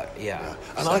to it. Yeah.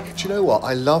 And do you know what?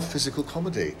 I love physical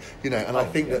comedy. And I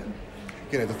think that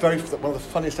one of the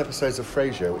funniest episodes of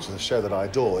Frasier, which is a show that I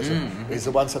adore, is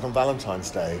the one set on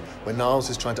Valentine's Day when Niles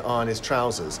is trying to iron his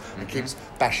trousers and keeps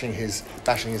bashing his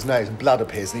nose, and blood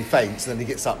appears and he faints, and then he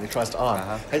gets up and he tries to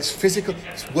iron. And it's physical,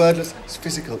 it's wordless, it's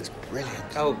physical, it's brilliant.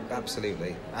 Oh,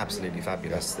 absolutely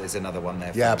fabulous. There's another one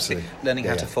there. Yeah, absolutely. Learning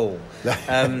how to fall.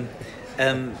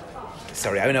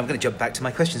 Sorry, I'm going to jump back to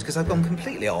my questions because I've gone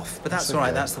completely off, but that's all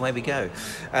right. That's the way we go.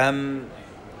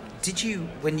 Did you,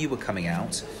 when you were coming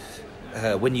out,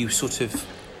 when you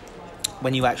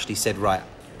actually said, right,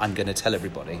 I'm going to tell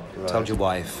everybody, told your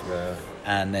wife,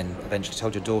 and then eventually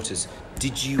told your daughters,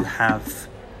 did you have,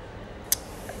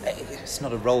 it's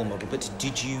not a role model, but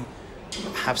did you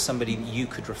have somebody that you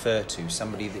could refer to,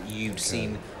 somebody that you'd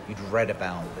seen, you'd read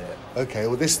about? Okay,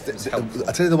 well,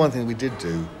 I'll tell you the one thing we did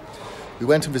do. We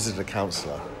went and visited a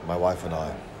counsellor, my wife and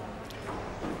I,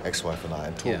 ex-wife and I,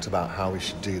 and talked about how we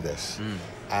should do this.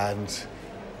 And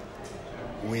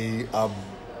we,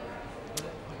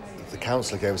 the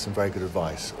counsellor gave us some very good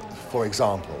advice. For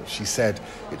example, she said,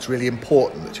 it's really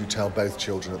important that you tell both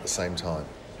children at the same time.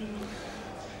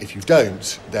 If you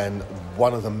don't, then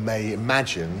one of them may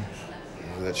imagine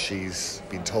that she's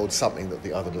been told something that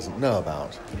the other doesn't know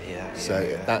about.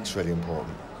 That's really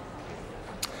important.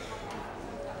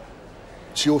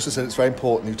 She also said it's very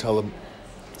important you tell them,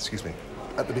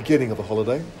 at the beginning of a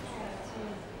holiday,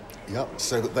 Yep.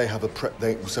 So that they have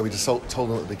so we just told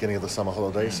them at the beginning of the summer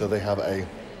holiday. So they have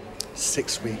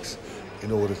 6 weeks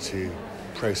in order to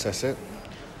process it.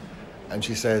 And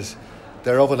she says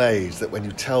they're of an age that when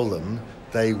you tell them,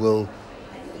 they will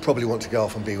probably want to go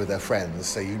off and be with their friends.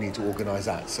 So you need to organise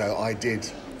that. So I did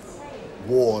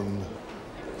warn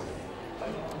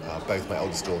both my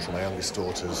oldest daughter and my youngest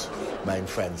daughter's main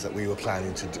friends that we were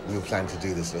planning to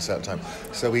do this at a certain time.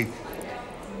 So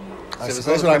I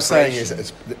suppose what I'm saying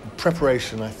is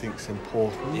preparation, I think, is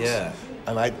important. Yeah.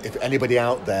 And if anybody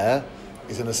out there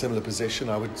is in a similar position,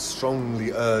 I would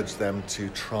strongly urge them to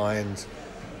try and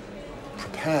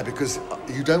prepare, because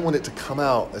you don't want it to come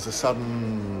out as a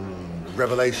sudden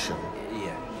revelation.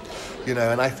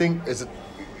 Yeah. And I think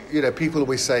people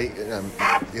always say,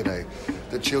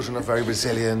 that children are very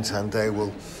resilient and they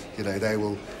will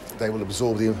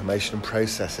absorb the information and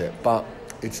process it. But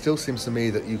it still seems to me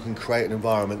that you can create an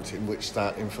environment in which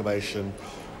that information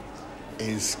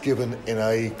is given in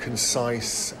a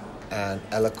concise and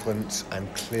eloquent and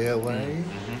clear way.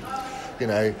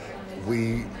 Mm-hmm.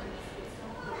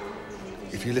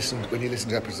 When you listen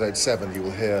to episode 7, you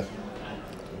will hear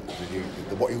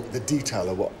the detail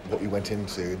of what we went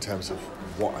into in terms of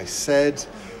what I said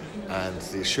and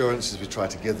the assurances we tried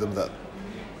to give them that,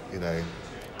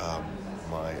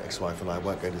 my ex-wife and I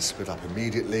weren't going to split up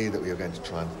immediately, that we were going to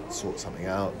try and sort something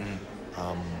out.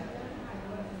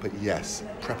 But yes,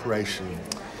 preparation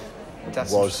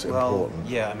was important.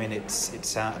 Yeah, I mean, it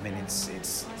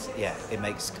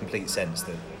makes complete sense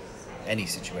that any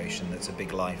situation that's a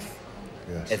big life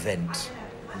event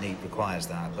requires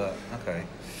that. But okay.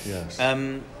 Yes.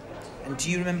 And do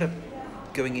you remember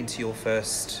going into your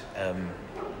first,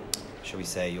 shall we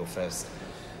say, your first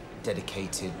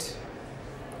dedicated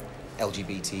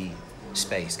LGBT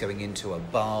space, going into a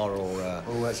bar or a...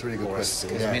 Oh, that's a really good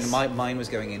question. Yes. I mean, mine was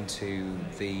going into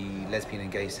the Lesbian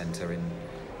and Gay Centre in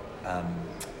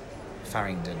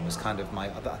Farringdon. Was kind of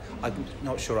I'm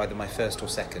not sure either my first or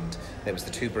second. There was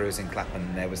the Two Brewers in Clapham,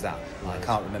 and there was that. Right. I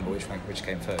can't remember which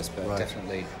came first, but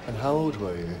definitely... And how old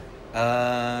were you?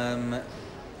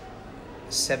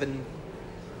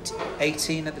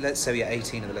 18 at the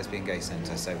 18 at the Lesbian Gay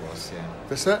Centre. So it was,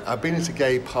 yeah. I've been into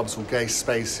gay pubs or gay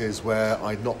spaces where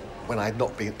I'd not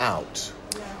been out,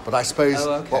 but I suppose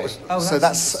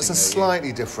that's a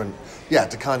slightly different,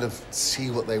 to kind of see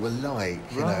what they were like,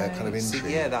 kind of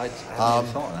intrigue. I hadn't even thought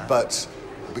of that. But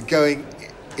going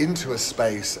into a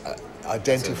space,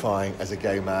 identifying as a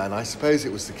gay man, I suppose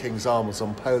it was the King's Arms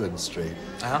on Poland Street,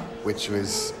 which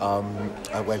was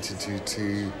I went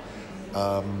into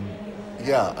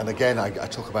and again I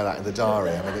talk about that in the diary.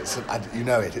 I mean, it's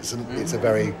a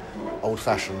very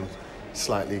old-fashioned,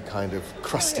 slightly kind of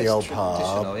crusty old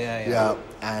pub.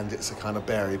 And it's a kind of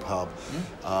berry pub.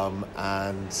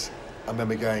 And I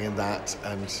remember going in that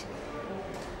and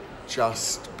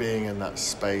just being in that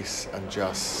space and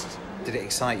just... Did it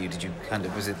excite you? Did you kind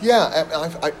of... Was it... Yeah,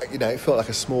 it felt like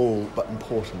a small but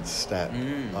important step.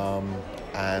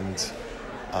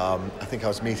 I think I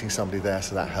was meeting somebody there,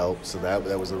 so that helped. So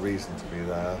there was a reason to be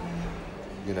there.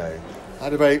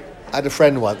 I had a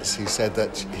friend once who said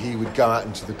that he would go out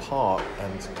into the park,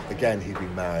 and again he'd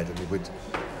been married, and he would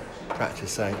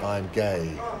practice saying "I'm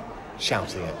gay,"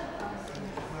 shouting it.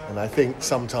 And I think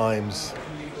sometimes,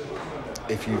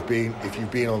 if you've been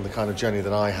on the kind of journey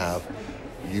that I have,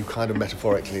 you kind of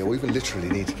metaphorically or even literally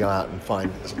need to go out and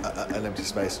find an empty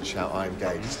space and shout "I'm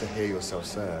gay" just to hear yourself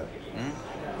say it.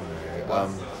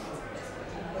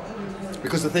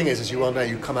 Because the thing is, as you well know,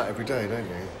 you come out every day, don't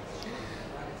you?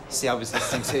 See, I was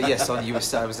listening to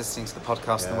I was listening to the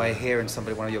podcast on the way here, and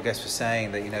one of your guests was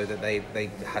saying that that they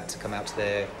had to come out to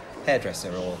their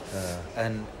hairdresser or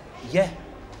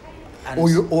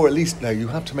at least you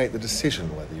have to make the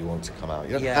decision whether you want to come out.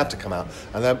 You don't have to come out,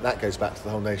 and then that goes back to the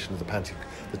whole notion of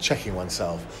the checking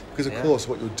oneself, because of course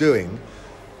what you're doing.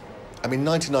 I mean,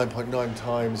 99.9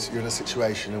 times you're in a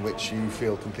situation in which you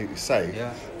feel completely safe.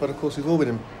 Yeah. But of course, we've all been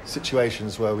in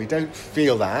situations where we don't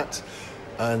feel that,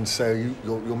 and so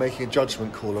you're making a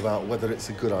judgment call about whether it's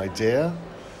a good idea.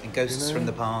 And ghosts from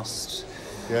the past.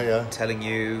 Telling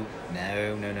you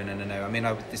no. I mean,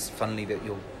 this funnily that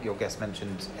your guest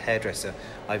mentioned hairdresser.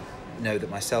 I know that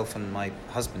myself and my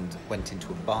husband went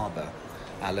into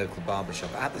our local barber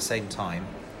shop at the same time,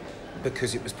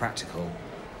 because it was practical,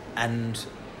 and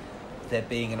there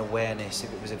being an awareness, it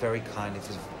was a very kind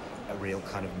of a real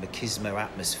kind of machismo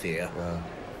atmosphere,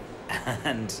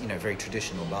 and very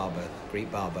traditional Greek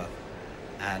barber,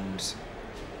 and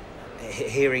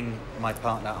hearing my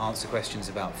partner answer questions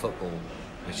about football,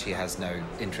 which he has no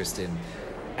interest in,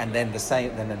 and then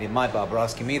my barber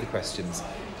asking me the questions,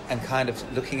 and kind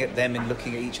of looking at them and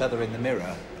looking at each other in the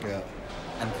mirror. Yeah.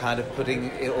 And kind of putting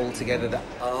it all together that,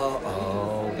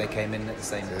 they came in at the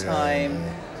same time.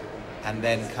 Yeah. And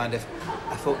then kind of,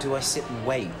 I thought, do I sit and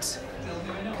wait?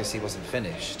 Because he wasn't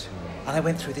finished. And I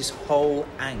went through this whole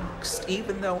angst.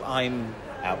 Even though I'm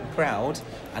out and proud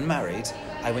and married,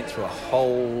 I went through a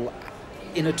whole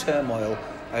inner turmoil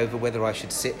over whether I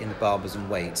should sit in the Barbers and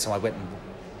wait. So I went and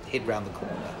hid round the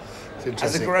corner.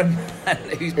 As a grown man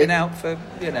who's been out for,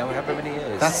 however many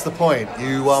years. That's the point.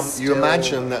 You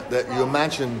imagine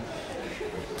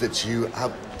that you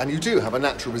have, and you do have a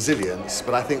natural resilience,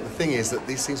 but I think the thing is that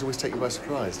these things always take you by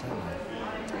surprise, don't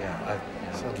they? Yeah.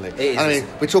 Suddenly. I mean,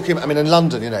 we're talking, in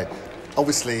London,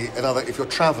 obviously, if you're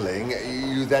travelling,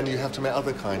 you have to make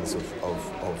other kinds of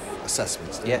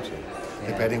assessments, don't you? Yeah.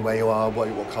 Depending where you are,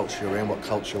 what culture you're in,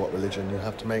 what religion, you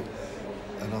have to make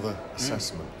another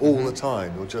assessment. All the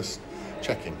time, you're just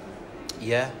checking.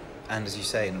 Yeah, and as you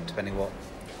say, depending what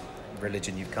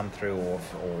religion you've come through or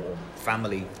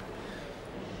family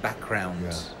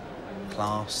background,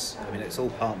 class, it's all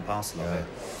part and parcel of it.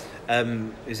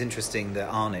 It was interesting that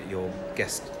Arnott, your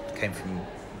guest, came from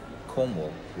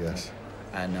Cornwall. Yes.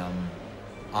 And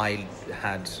I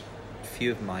had a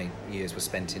few of my years were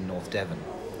spent in North Devon,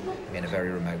 in a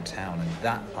very remote town, and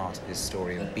that part of his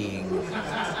story of being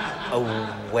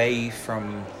away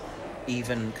from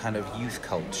even kind of youth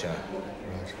culture,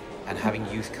 and having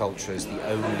youth culture as the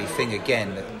only thing,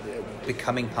 again,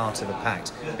 becoming part of a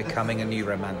pact, becoming a new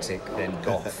romantic, then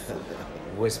goth,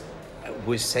 was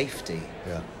safety.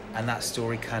 Yeah. And that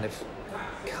story kind of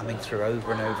coming through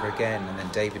over and over again, and then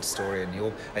David's story,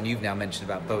 and you've now mentioned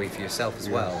about Bowie for yourself as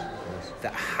well. Yes.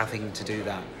 That having to do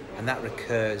that, and that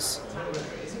recurs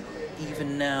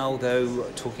even now. Though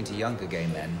talking to younger gay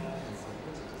men,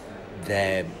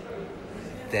 they're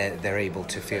able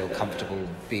to feel comfortable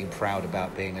being proud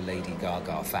about being a Lady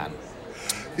Gaga fan.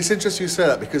 It's interesting you say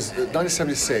that, because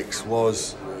 1976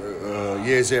 was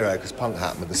year zero, because punk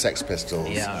happened with the Sex Pistols.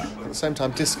 Yeah. At the same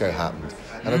time, disco happened.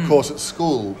 And of course, at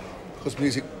school, because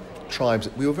music tribes,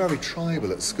 we were very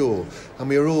tribal at school, and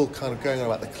we were all kind of going on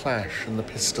about the Clash and the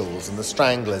Pistols and the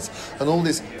Stranglers and all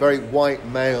this very white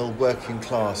male working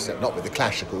class, not with the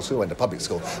Clash, of course, we went to public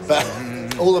school, but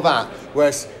all of that,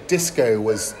 whereas disco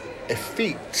was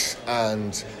effete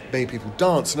and made people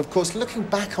dance. And of course, looking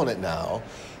back on it now,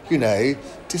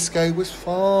 disco was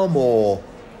far more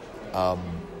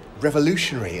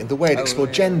revolutionary in the way it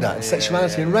explored gender and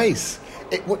sexuality and race.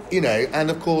 And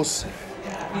of course,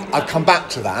 I've come back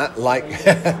to that, like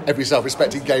every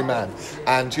self-respecting gay man,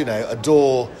 and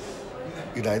adore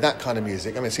that kind of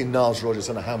music. I've seen Niles Rodgers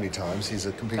I don't know how many times. He's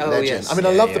a complete legend. Yes.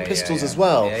 I love the Pistols as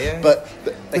well, but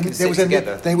they can sit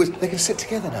together. They can sit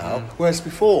together now, whereas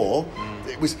before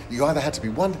it was, you either had to be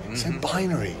one, so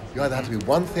binary. You either had to be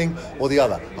one thing or the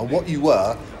other, and what you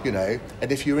were,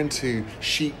 and if you're into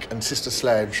Chic and Sister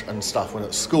Sledge and stuff when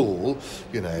at school,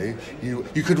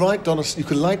 you could like Donna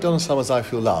Summer's "I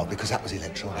Feel Love" because that was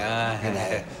electronic, and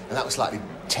that was slightly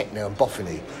techno and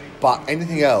boffiny, but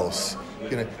anything else.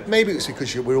 Maybe it's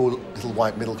because we're all little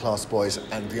white middle-class boys,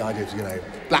 and the idea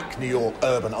of, black New York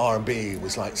urban R&B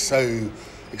was like so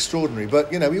extraordinary. But,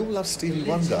 we all love Stevie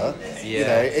Wonder.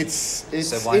 Yeah. It's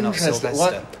so why not interesting.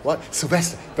 Sylvester?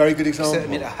 Sylvester, very good example.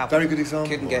 Very good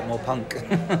example. Couldn't get more punk.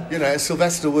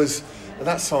 Sylvester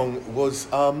that song was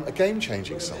a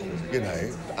game-changing song,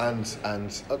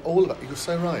 and all of it. You're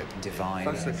so right.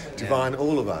 Divine,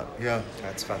 all of that. Yeah.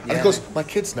 That's fun. And of course, my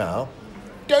kids now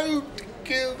don't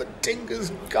give a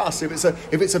tinker's cuss. If it's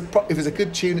a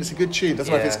good tune, it's a good tune.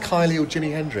 Doesn't matter if it's Kylie or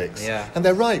Jimi Hendrix. Yeah. And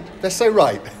they're right. They're so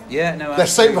right. Yeah, no, they're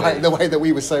so right in the way that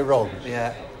we were so wrong.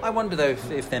 Yeah. I wonder though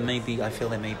if there may be. I feel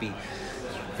there may be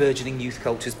burgeoning youth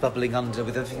cultures bubbling under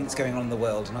with everything that's going on in the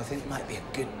world, and I think it might be a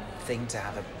good thing to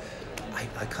have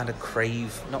I kind of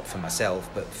crave, not for myself,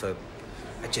 but for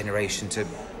a generation to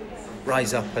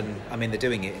rise up, and they're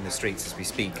doing it in the streets as we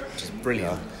speak, which is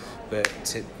brilliant. Yeah.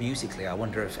 But musically, I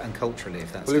wonder if, and culturally,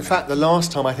 if that's. Well, in fact, the last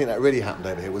time I think that really happened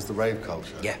over here was the rave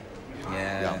culture. Yeah.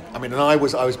 And I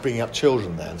was bringing up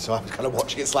children then, so I was kind of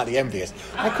watching it slightly envious.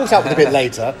 And of course, that happened a bit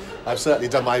later. I've certainly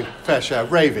done my fair share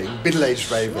of raving,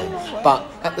 middle-aged raving. But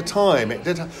at the time, it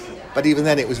did. But even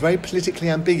then, it was very politically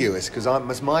ambiguous,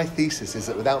 because my thesis is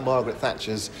that without Margaret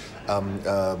Thatcher's,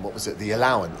 the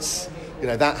allowance,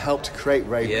 that helped to create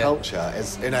rave culture.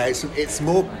 It's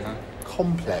more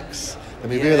complex than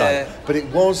we realise. But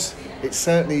it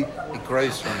certainly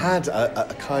grows from had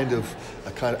a kind of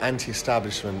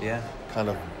anti-establishment kind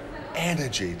of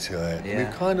energy to it. Yeah.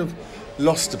 We've kind of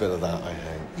lost a bit of that, I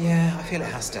think. Yeah, I feel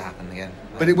it has to happen again.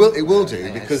 But it will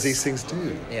do, because these things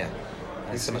do. Yeah.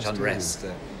 There's so much unrest.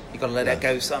 You've got to let that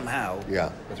go somehow. Yeah.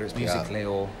 Whether it's musically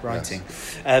or writing.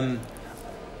 Yes.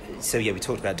 So we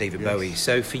talked about David Bowie.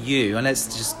 So for you, and let's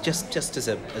just as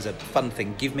a fun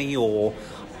thing, give me your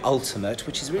ultimate,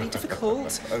 which is really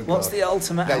difficult. What's the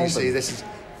ultimate album? You see,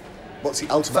 what's the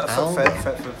ultimate album?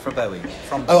 For Bowie?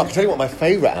 I can tell you what my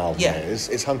favourite album is.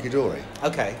 It's Hunky Dory.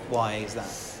 Okay, why is that?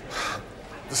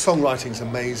 The songwriting's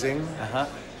amazing.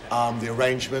 The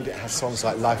arrangement, it has songs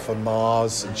like Life on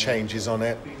Mars and Changes on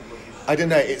it. I don't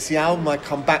know, it's the album I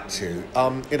come back to.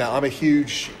 I'm a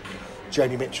huge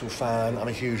Joni Mitchell fan, I'm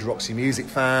a huge Roxy Music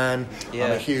fan,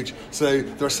 so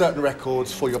there are certain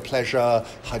records, For Your Pleasure,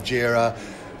 Hajira.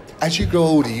 As you grow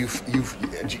older,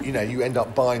 you end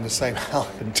up buying the same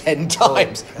album 10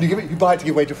 times. And you buy it to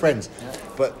give away to friends. Yeah.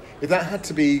 But if that had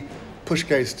to be push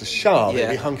goes to shove, it'd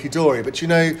be Hunky Dory. But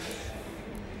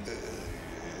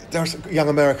there's Young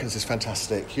Americans is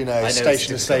fantastic.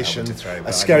 Station to Station,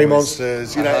 Scary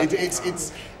Monsters.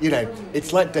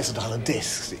 It's like Desert Island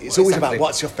Discs. It's always about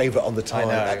what's your favourite on the time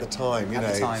at the time.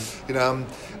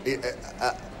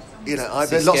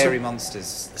 Scary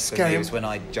Monsters. Scary was when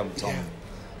I jumped on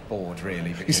board,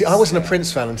 really. You see, I wasn't a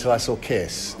Prince fan until I saw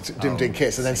Kiss, doing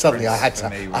Kiss, and then suddenly I had to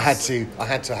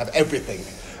have everything.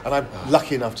 And I'm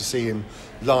lucky enough to see him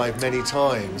live many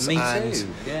times. Me too.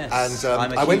 Yes.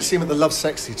 And I went to see him at the Love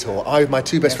Sexy tour. My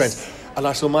two best friends. And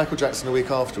I saw Michael Jackson a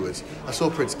week afterwards. I saw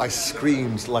Prince. I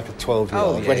screamed like a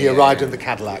 12-year-old when he arrived in the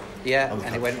Cadillac. Yeah,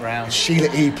 and he went round.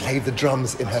 Sheila E. played the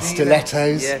drums in her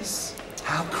stilettos. Yes.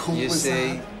 How cool was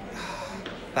that?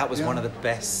 That was one of the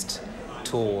best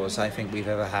tours I think we've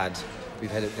ever had. We've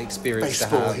had an experience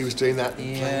Baseball, to have. he was doing that.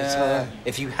 Yeah.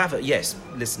 If you have it, yes,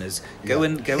 listeners, go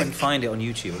and find it on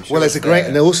YouTube. I'm sure well, there's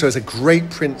a great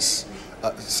Prince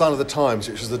Sign of the Times,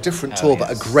 which was a different tour,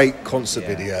 but a great concert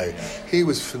video. Yeah. He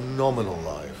was phenomenal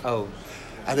live. Oh.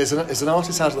 And there's an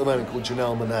artist out at the moment called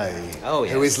Janelle Monáe,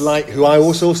 yes. who I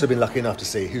also been lucky enough to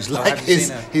see, who's like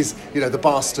his the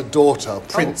bastard daughter,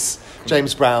 Prince,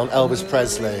 James Brown, Elvis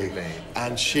Presley,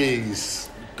 and she's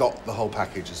got the whole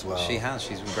package as well.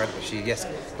 She's incredible.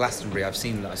 Glastonbury, I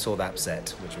saw that set,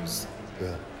 which was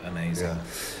amazing.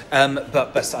 Yeah.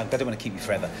 But I don't want to keep you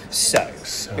forever. So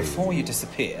before you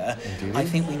disappear, indeed, I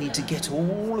think we need to get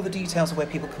all of the details of where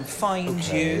people can find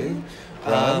you.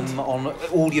 On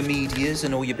all your medias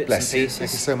and all your bits and pieces.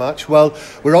 Thank you so much. Well,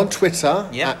 we're on Twitter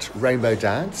at Rainbow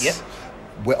Dads. Yep.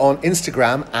 We're on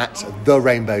Instagram at The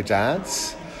Rainbow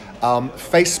Dads.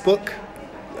 Facebook,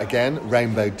 again,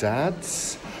 Rainbow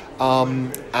Dads.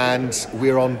 And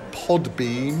we're on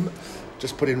Podbeam.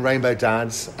 Just put in Rainbow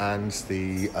Dads and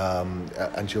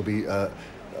and you'll be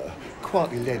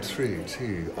quietly led through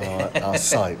to our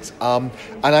site. And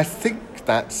I think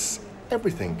that's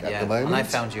everything at the moment. And I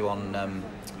found you on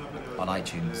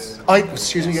iTunes.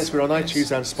 Yes, we're on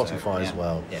iTunes and Spotify as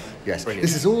well. Yeah. Yes, brilliant.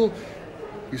 This is all.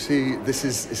 You see, this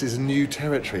is new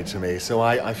territory to me, so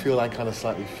I feel like kind of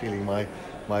slightly feeling my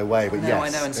way. But I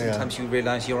know, and sometimes you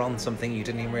realise you're on something, you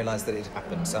didn't even realise that it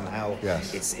happened somehow.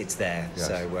 Yes. It's there. Yes.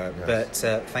 So, but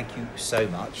thank you so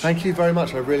much. Thank you very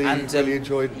much. I really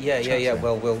enjoyed. Yeah.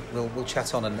 Well, we'll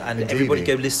chat on, and everybody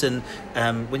go listen.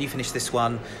 When you finish this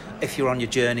one, if you're on your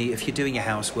journey, if you're doing your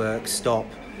housework, stop,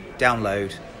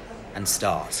 download, and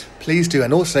start. Please do,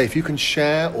 and also if you can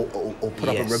share or put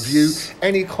up a review,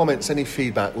 any comments, any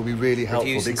feedback will be really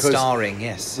helpful. Reviews and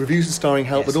starring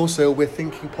help, but also we're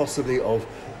thinking possibly of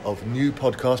new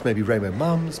podcasts, maybe Rainbow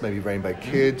Mums, maybe Rainbow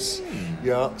Kids.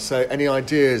 Yeah, so any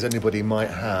ideas anybody might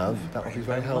have, that would be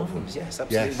very helpful. Mums, yes,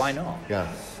 absolutely. Yes. Why not?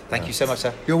 Yeah. Thank you so much,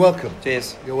 sir. You're welcome.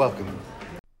 Cheers. You're welcome.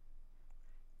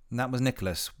 And that was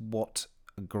Nicholas. What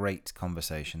a great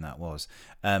conversation that was.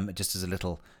 Just as a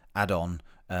little add-on,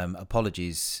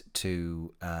 apologies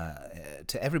to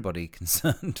everybody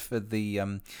concerned for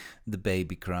the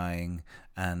baby crying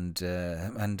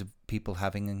and people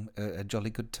having a jolly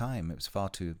good time. It was far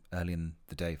too early in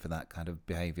the day for that kind of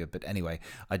behaviour. But anyway,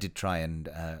 I did try and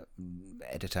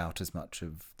edit out as much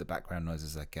of the background noise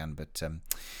as I can. But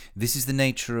this is the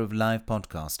nature of live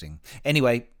podcasting.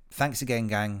 Anyway, thanks again,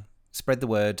 gang. Spread the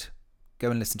word. Go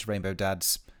and listen to Rainbow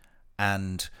Dads.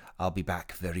 And I'll be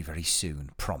back very, very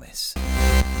soon. Promise.